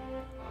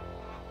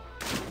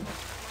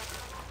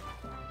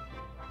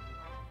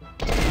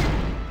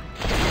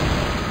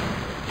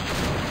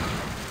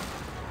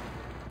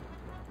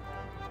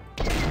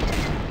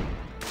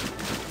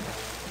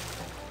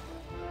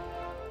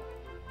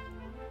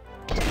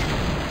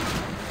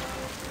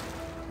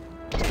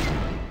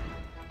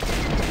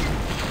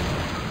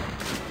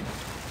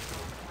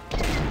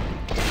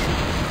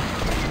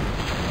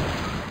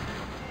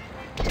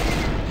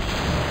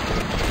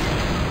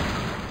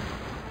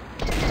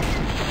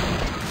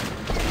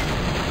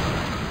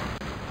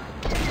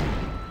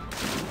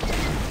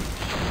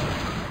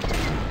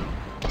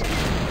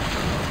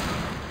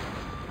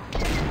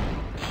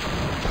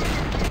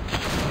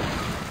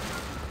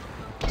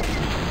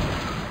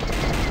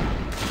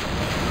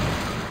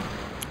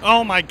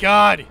 Oh my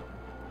god!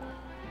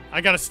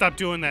 I gotta stop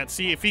doing that.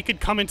 See, if he could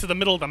come into the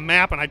middle of the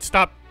map and I'd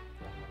stop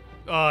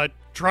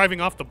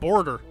driving off the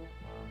border.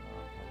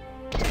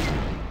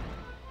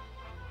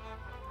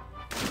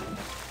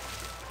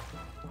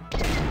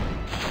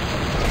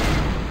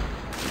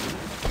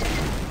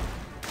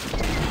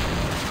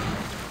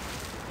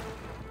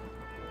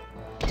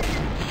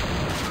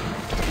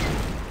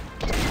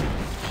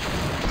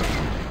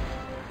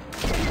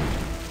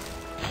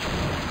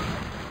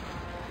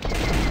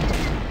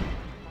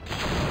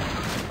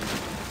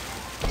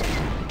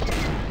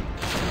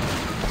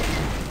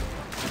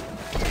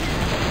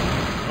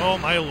 Oh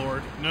my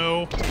lord,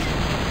 no.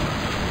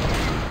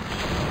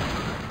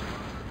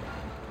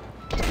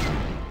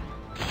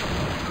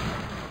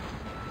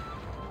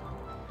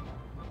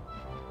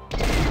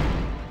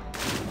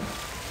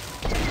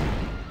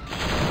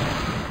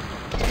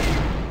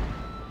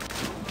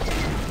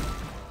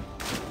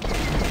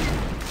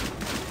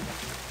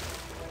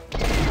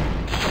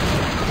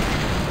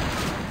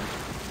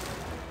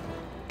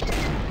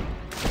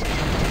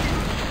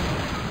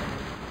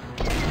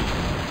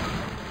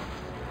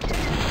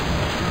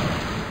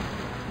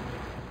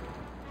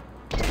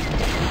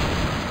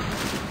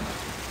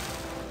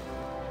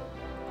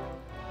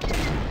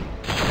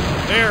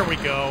 There we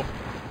go.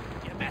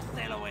 You best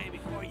sail away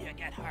before you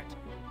get hurt.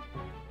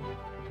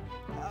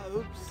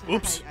 Oops.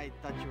 Oops. I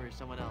thought you were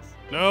someone else.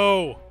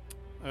 No.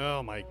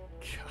 Oh my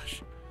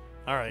gosh.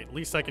 Alright, at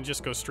least I can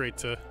just go straight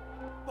to...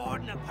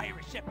 Boarding a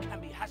pirate ship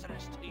can be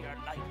hazardous to your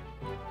life.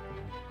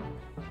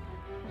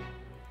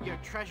 Your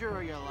treasure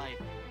or your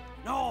life?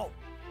 No!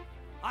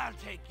 I'll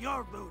take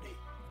your booty.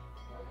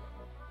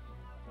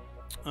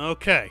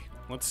 Okay,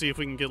 let's see if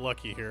we can get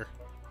lucky here.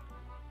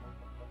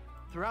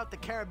 Throughout the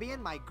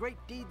Caribbean, my great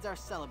deeds are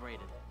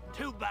celebrated.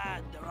 Too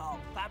bad they're all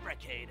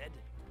fabricated.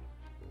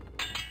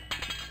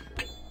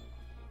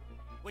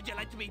 Would you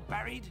like to be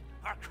buried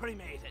or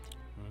cremated?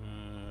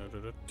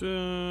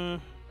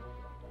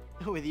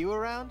 With you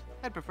around,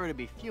 I'd prefer to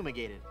be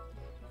fumigated.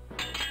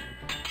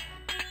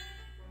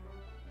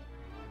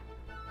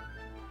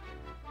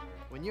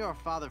 When your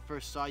father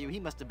first saw you, he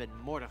must have been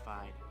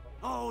mortified.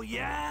 Oh,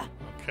 yeah?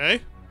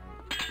 Okay.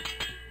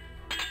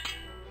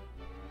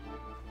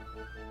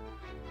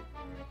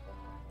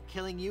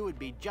 Killing you would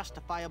be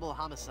justifiable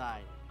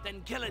homicide.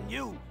 Then killing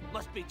you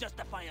must be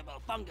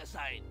justifiable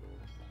fungicide.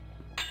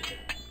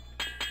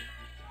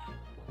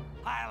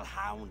 I'll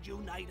hound you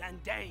night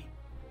and day.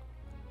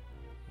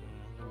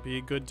 Be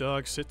a good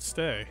dog, sit,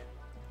 stay.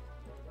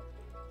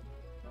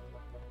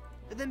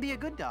 Then be a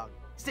good dog.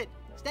 Sit,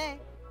 stay.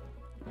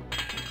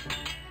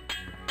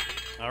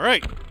 All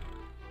right.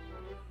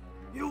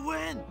 You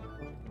win!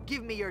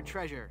 Give me your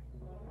treasure.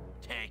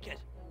 Take it.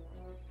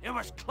 It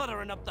was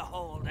cluttering up the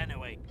hold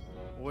anyway.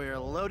 We're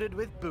loaded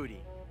with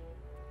booty.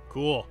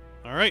 Cool.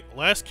 All right,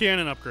 last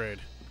cannon upgrade.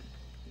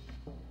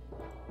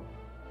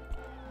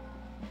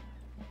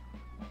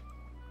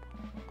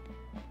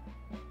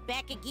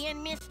 Back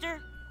again,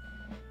 mister?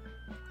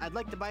 I'd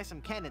like to buy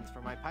some cannons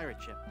for my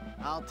pirate ship.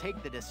 I'll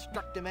take the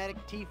Destructomatic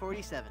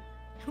T-47.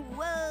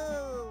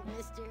 Whoa,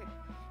 mister.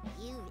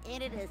 You've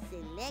entered a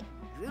select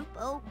group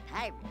of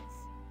pirates.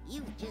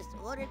 You've just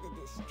ordered the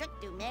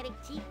Destructomatic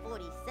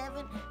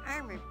T-47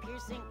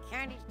 armor-piercing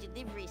carnage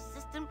delivery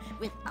system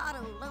with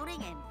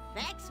auto-loading and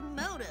fax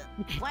modem.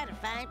 Quite a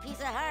fine piece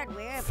of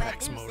hardware if I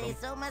do say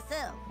so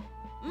myself.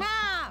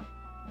 Mom!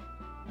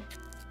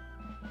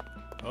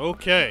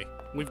 Okay,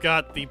 we've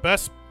got the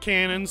best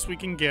cannons we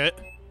can get.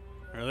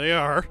 There they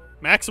are.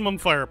 Maximum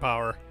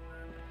firepower.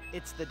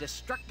 It's the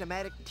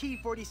Destructomatic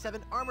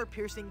T-47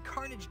 armor-piercing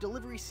carnage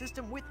delivery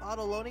system with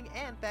auto-loading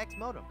and fax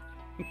modem.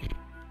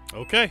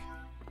 Okay.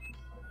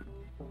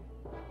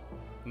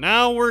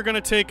 Now we're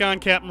gonna take on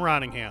Captain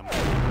Rottingham.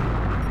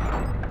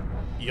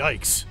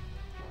 Yikes.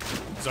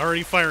 He's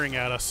already firing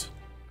at us.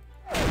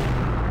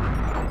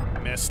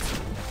 Missed.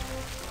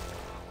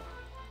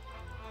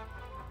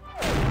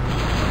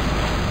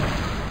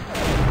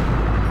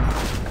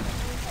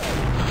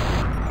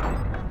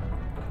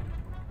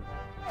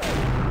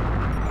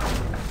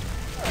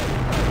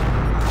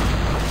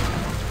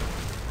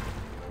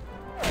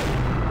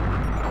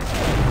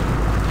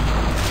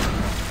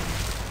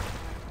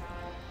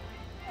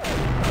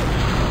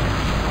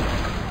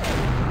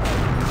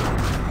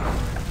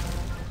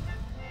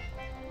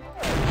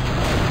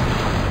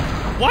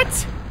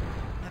 What?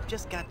 I've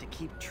just got to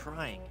keep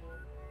trying.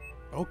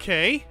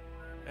 Okay.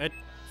 It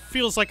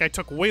feels like I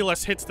took way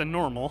less hits than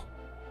normal.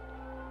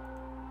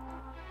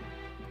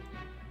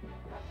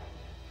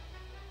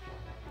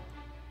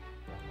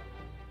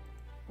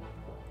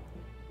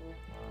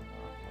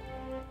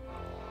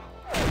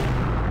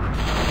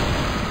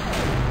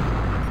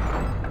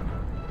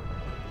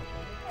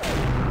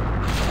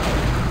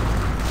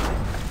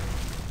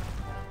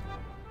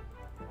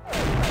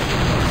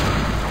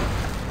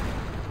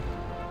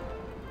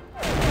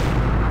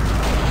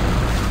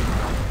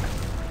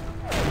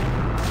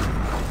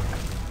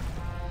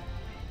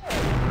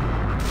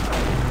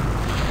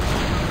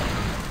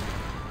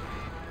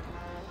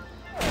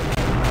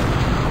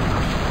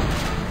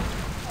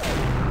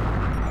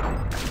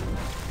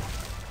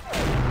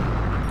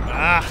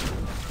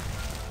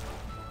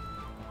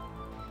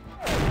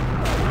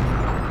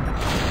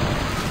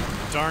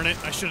 Darn it,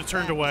 I should have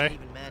turned away.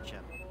 Even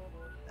matchup.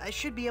 I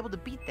should be able to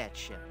beat that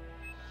ship.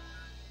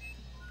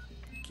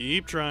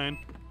 Keep trying.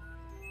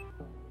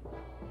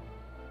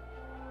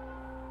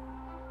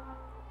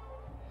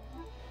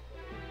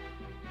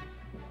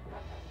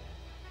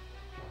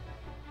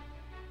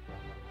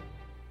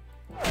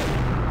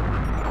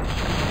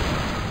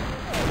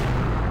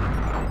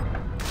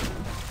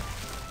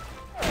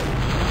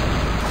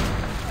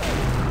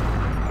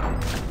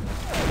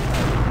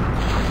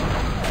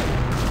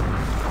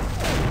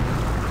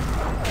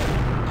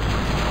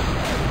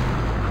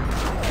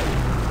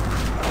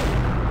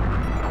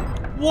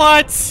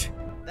 What?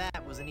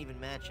 That was an even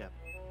matchup.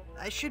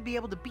 I should be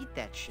able to beat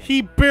that ship.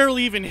 He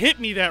barely even hit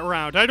me that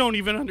round. I don't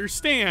even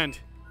understand.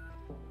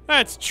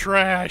 That's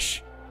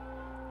trash.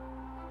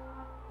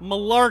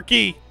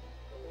 Malarkey.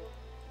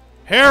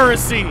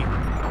 Heresy.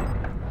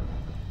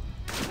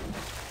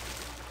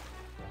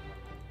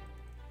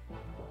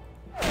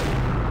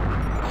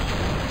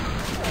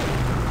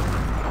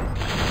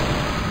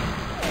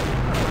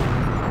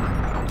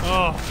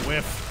 Oh,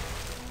 whiff.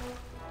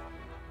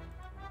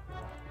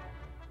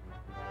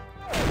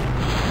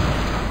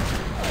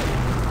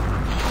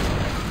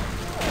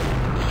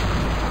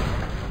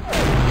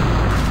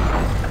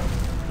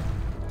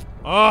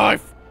 Oh,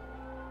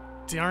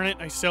 darn it,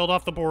 I sailed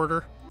off the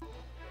border.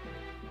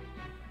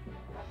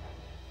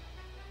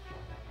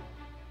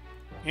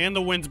 And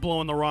the wind's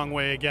blowing the wrong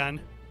way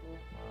again.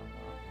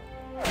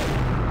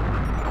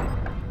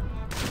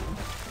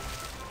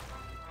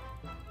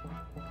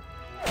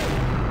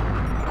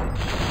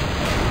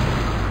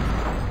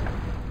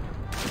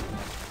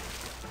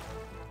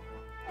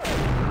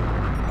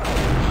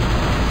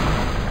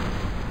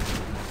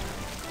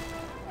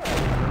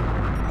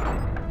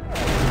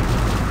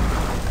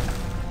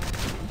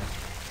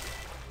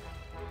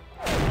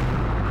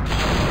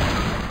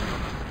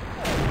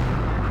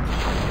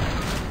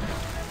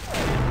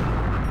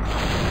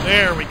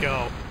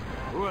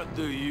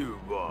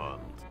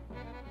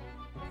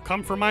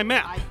 come for my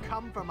map. I've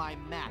come for my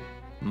map.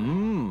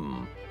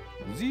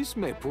 This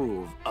may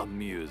prove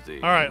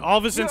amusing. All right, all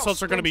of his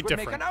insults are going to be Your stench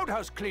would different. make an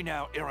outhouse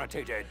cleaner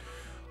irritated.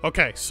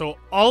 Okay, so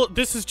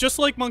this is just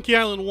like Monkey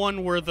Island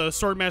 1 where the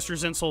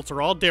Swordmaster's insults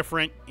are all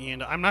different,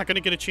 and I'm not going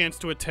to get a chance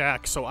to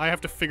attack, so I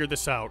have to figure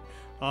this out.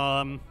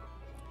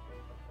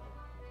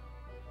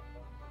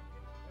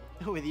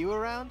 With you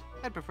around,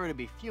 I'd prefer to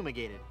be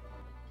fumigated.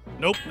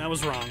 Nope, that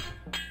was wrong.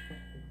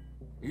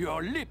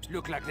 Your lips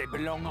look like they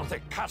belong on the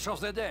catch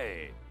of the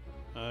day.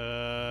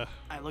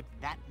 I look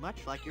that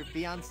much like your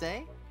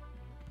fiancé?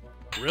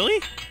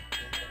 Really?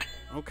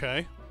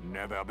 Okay.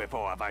 Never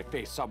before have I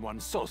faced someone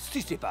so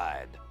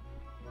sissified.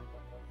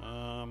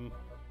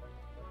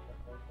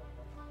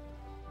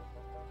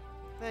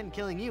 Then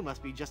killing you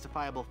must be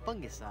justifiable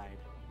fungicide.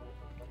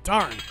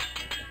 Darn.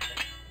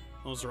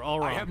 Those are all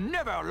wrong. I have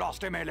never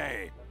lost a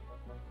melee.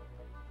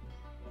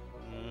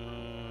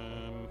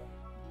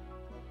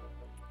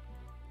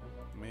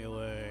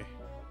 Melee.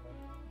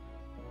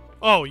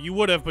 Oh, you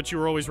would have, but you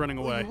were always running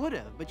Well, away. you would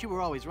have, but you were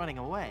always running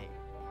away.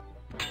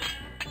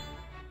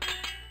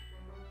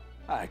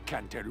 I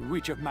can't tell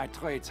which of my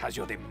traits has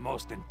you the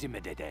most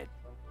intimidated.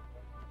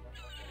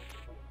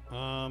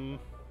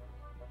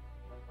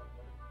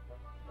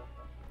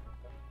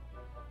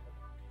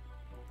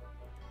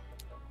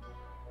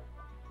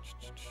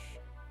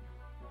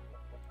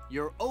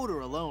 Your odor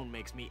alone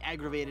makes me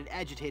aggravated,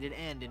 agitated,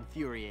 and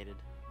infuriated.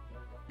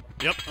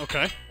 Yep,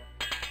 okay.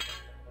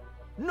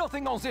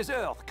 Nothing on this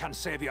earth can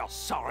save your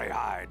sorry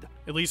hide.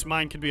 At least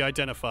mine can be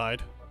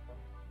identified.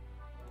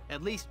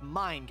 At least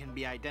mine can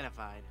be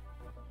identified.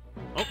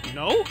 Oh,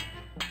 no?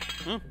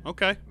 Huh,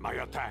 okay. My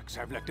attacks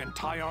have left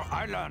entire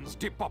islands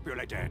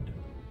depopulated.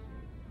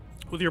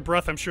 With your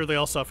breath, I'm sure they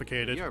all With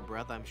suffocated. your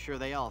breath, I'm sure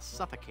they all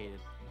suffocated.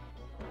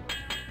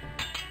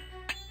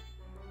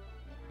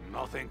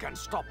 Nothing can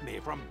stop me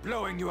from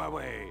blowing you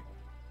away.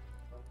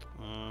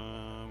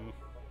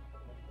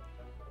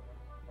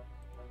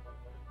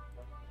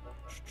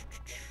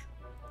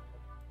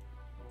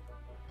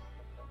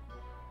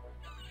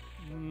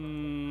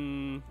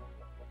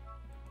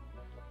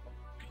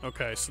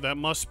 Okay, so that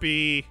must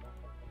be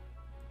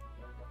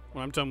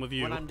when I'm done with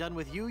you. When I'm done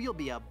with you, you'll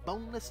be a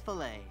boneless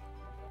fillet.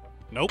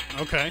 Nope,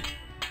 okay.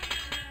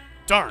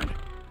 Darn.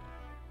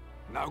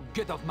 Now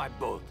get off my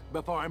boat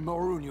before I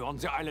maroon you on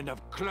the island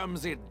of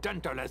clumsy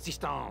dental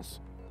assistance.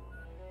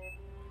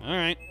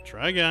 Alright,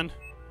 try again.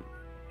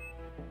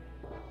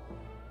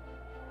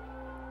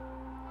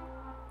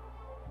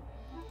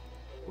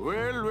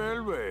 Well,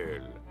 well,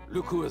 well.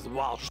 Look who is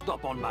washed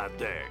up on my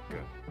deck.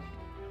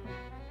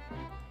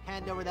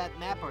 Hand over that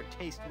map or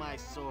taste my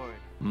sword.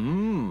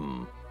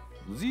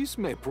 This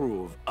may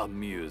prove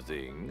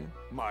amusing.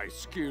 My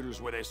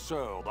skills with a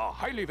sword are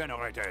highly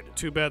venerated.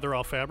 Too bad they're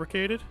all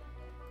fabricated.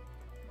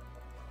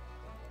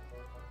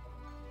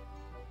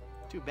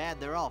 Too bad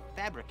they're all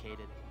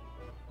fabricated.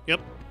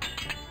 Yep.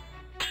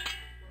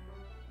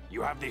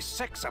 You have the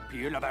sex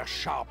appeal of a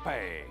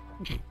Sharpay.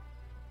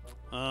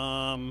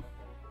 I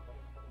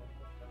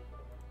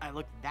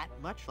look that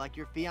much like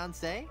your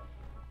fiancé?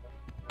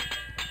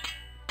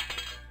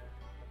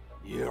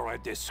 You're a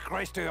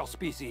disgrace to your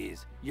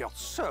species. You're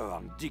so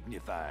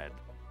undignified.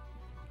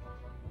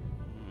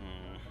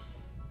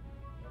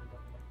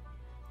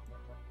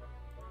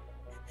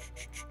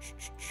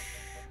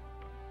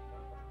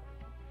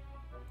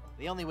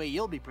 The only way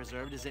you'll be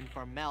preserved is in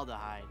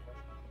formaldehyde.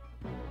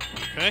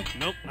 Okay,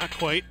 nope, not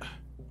quite.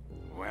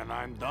 When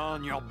I'm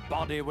done, your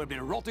body will be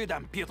rotted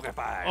and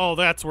petrified. Oh,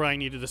 that's where I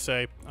needed to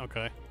say.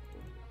 Okay.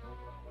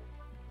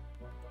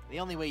 The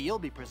only way you'll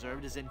be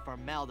preserved is in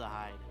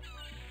formaldehyde.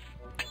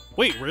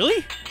 Wait,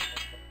 really?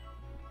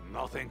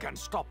 Nothing can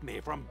stop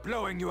me from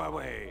blowing you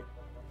away.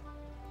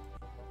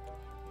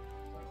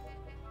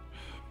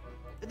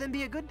 Then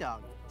be a good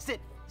dog.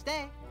 Sit.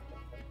 Stay.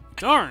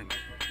 Darn.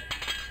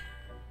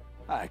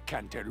 I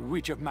can't tell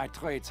which of my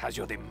traits has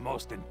you the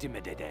most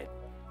intimidated.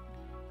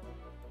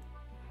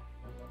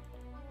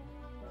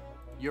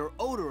 Your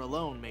odor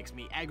alone makes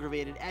me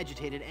aggravated,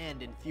 agitated,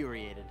 and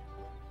infuriated.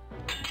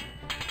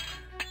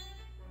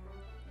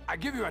 I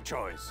give you a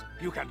choice.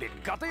 You can be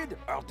gutted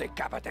or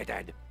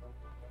decapitated.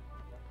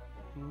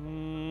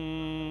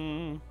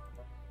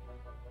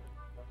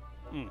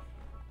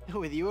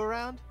 With you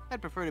around,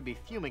 I'd prefer to be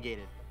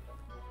fumigated.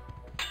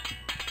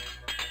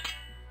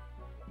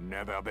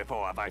 Never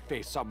before have I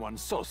faced someone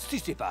so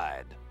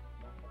sissified.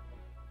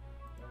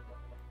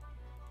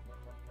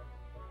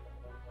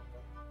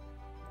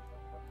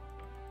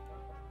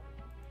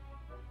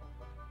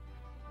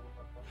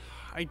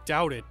 I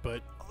doubt it,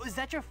 but... Oh, is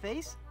that your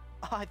face?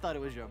 Oh, I thought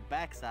it was your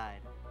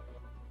backside.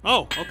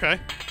 Oh, okay.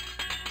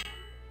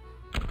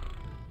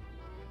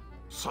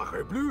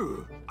 Sacre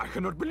bleu! I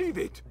cannot believe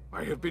it!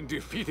 I have been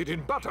defeated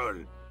in battle!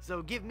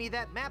 So give me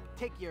that map,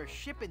 take your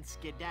ship, and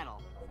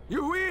skedaddle.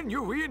 You win!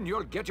 You win!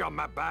 You'll get your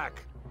map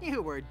back!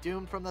 You were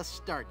doomed from the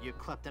start, you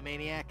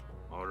kleptomaniac.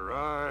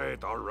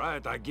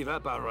 Alright, I give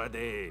up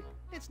already.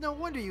 It's no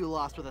wonder you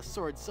lost with a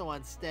sword so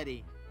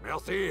unsteady.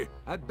 Merci.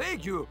 I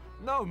beg you,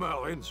 no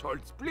more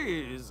insults,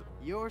 please.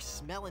 Your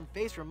smell and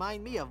face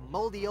remind me of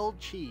moldy old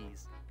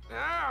cheese.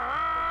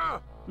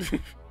 Ah!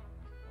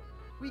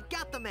 We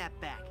got the map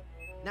back.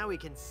 Now we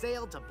can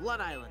sail to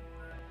Blood Island.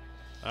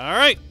 All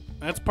right,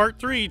 that's part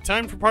 3.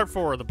 Time for part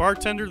 4. The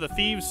bartender, the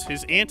thieves,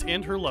 his aunt,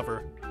 and her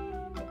lover.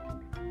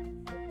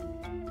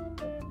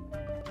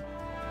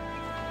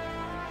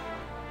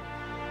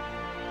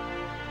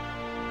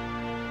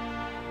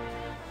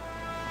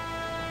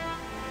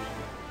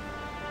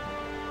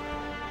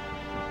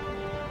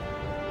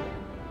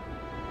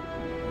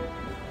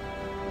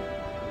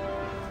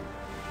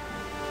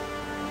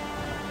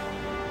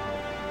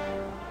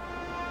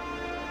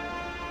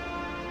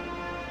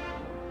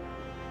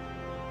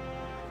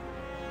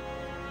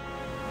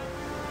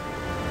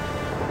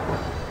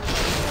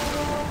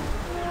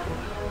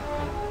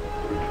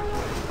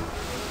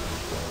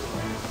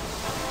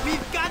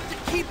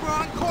 We're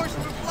on course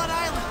for Blood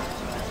Island.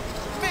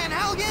 Van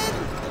Helgen!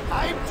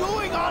 I'm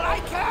doing all I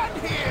can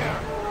here!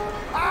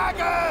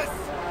 Agus!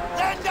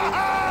 Lend a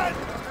hand!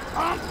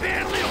 I'm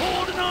barely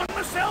holding on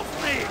myself,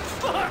 mate!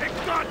 My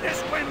God,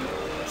 this wind!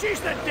 She's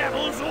the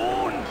devil's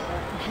own!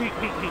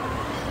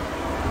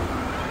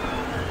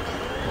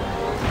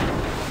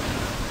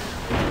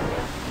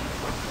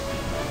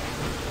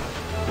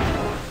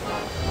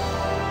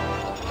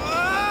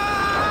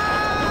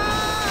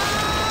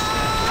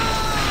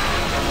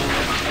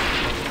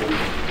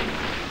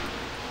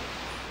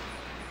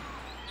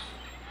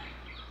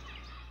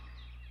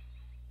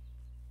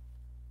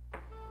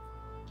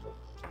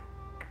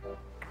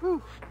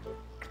 Whew.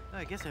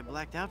 I guess I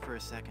blacked out for a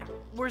second.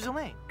 Where's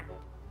Elaine?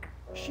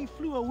 She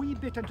flew a wee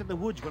bit into the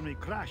woods when we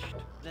crashed.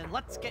 Then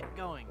let's get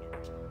going.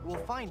 We'll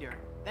find her,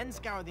 then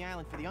scour the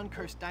island for the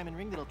uncursed diamond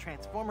ring that'll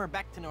transform her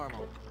back to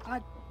normal.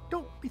 I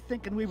don't be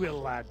thinking we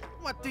will, lad.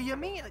 What do you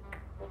mean?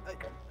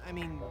 I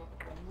mean,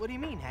 what do you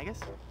mean,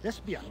 Haggis? This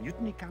be a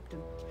mutiny, Captain.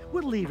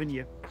 We're leaving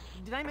you.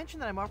 Did I mention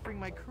that I'm offering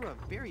my crew a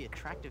very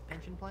attractive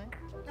pension plan?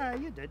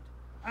 You did.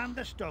 And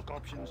the stock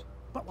options.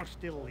 But we're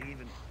still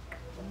leaving.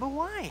 But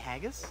why,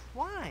 Haggis?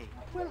 Why?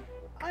 Well,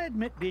 I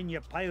admit being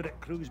your pirate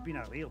crew's been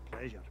a real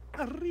pleasure.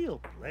 A real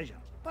pleasure.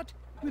 But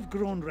we've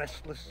grown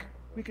restless.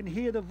 We can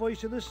hear the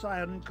voice of the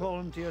siren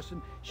calling to us,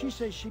 and she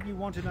says she'd be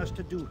wanting us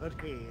to do her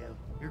hair.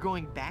 You're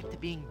going back to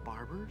being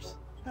barbers?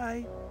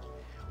 Aye.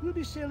 We'll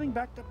be sailing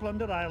back to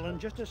Plunder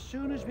Island just as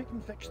soon as we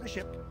can fix the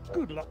ship.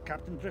 Good luck,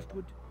 Captain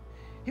Driftwood.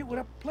 It were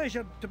a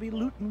pleasure to be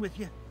looting with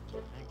you.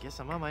 I guess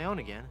I'm on my own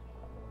again.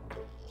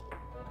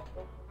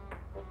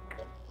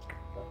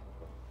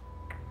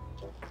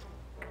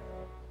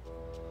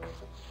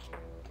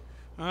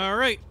 All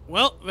right,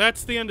 well,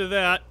 that's the end of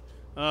that.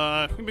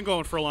 We've been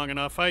going for long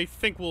enough. I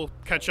think we'll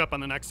catch up on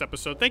the next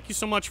episode. Thank you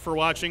so much for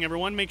watching,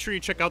 everyone. Make sure you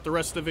check out the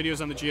rest of the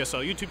videos on the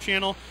GSL YouTube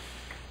channel.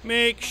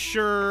 Make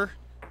sure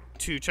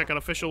to check out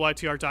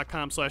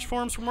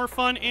officialytr.com/forums for more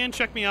fun, and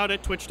check me out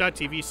at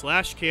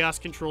twitch.tv/Chaos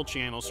Control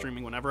Channel,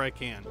 streaming whenever I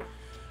can.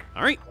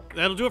 All right,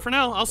 that'll do it for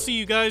now. I'll see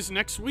you guys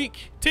next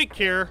week. Take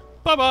care.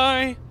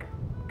 Bye-bye.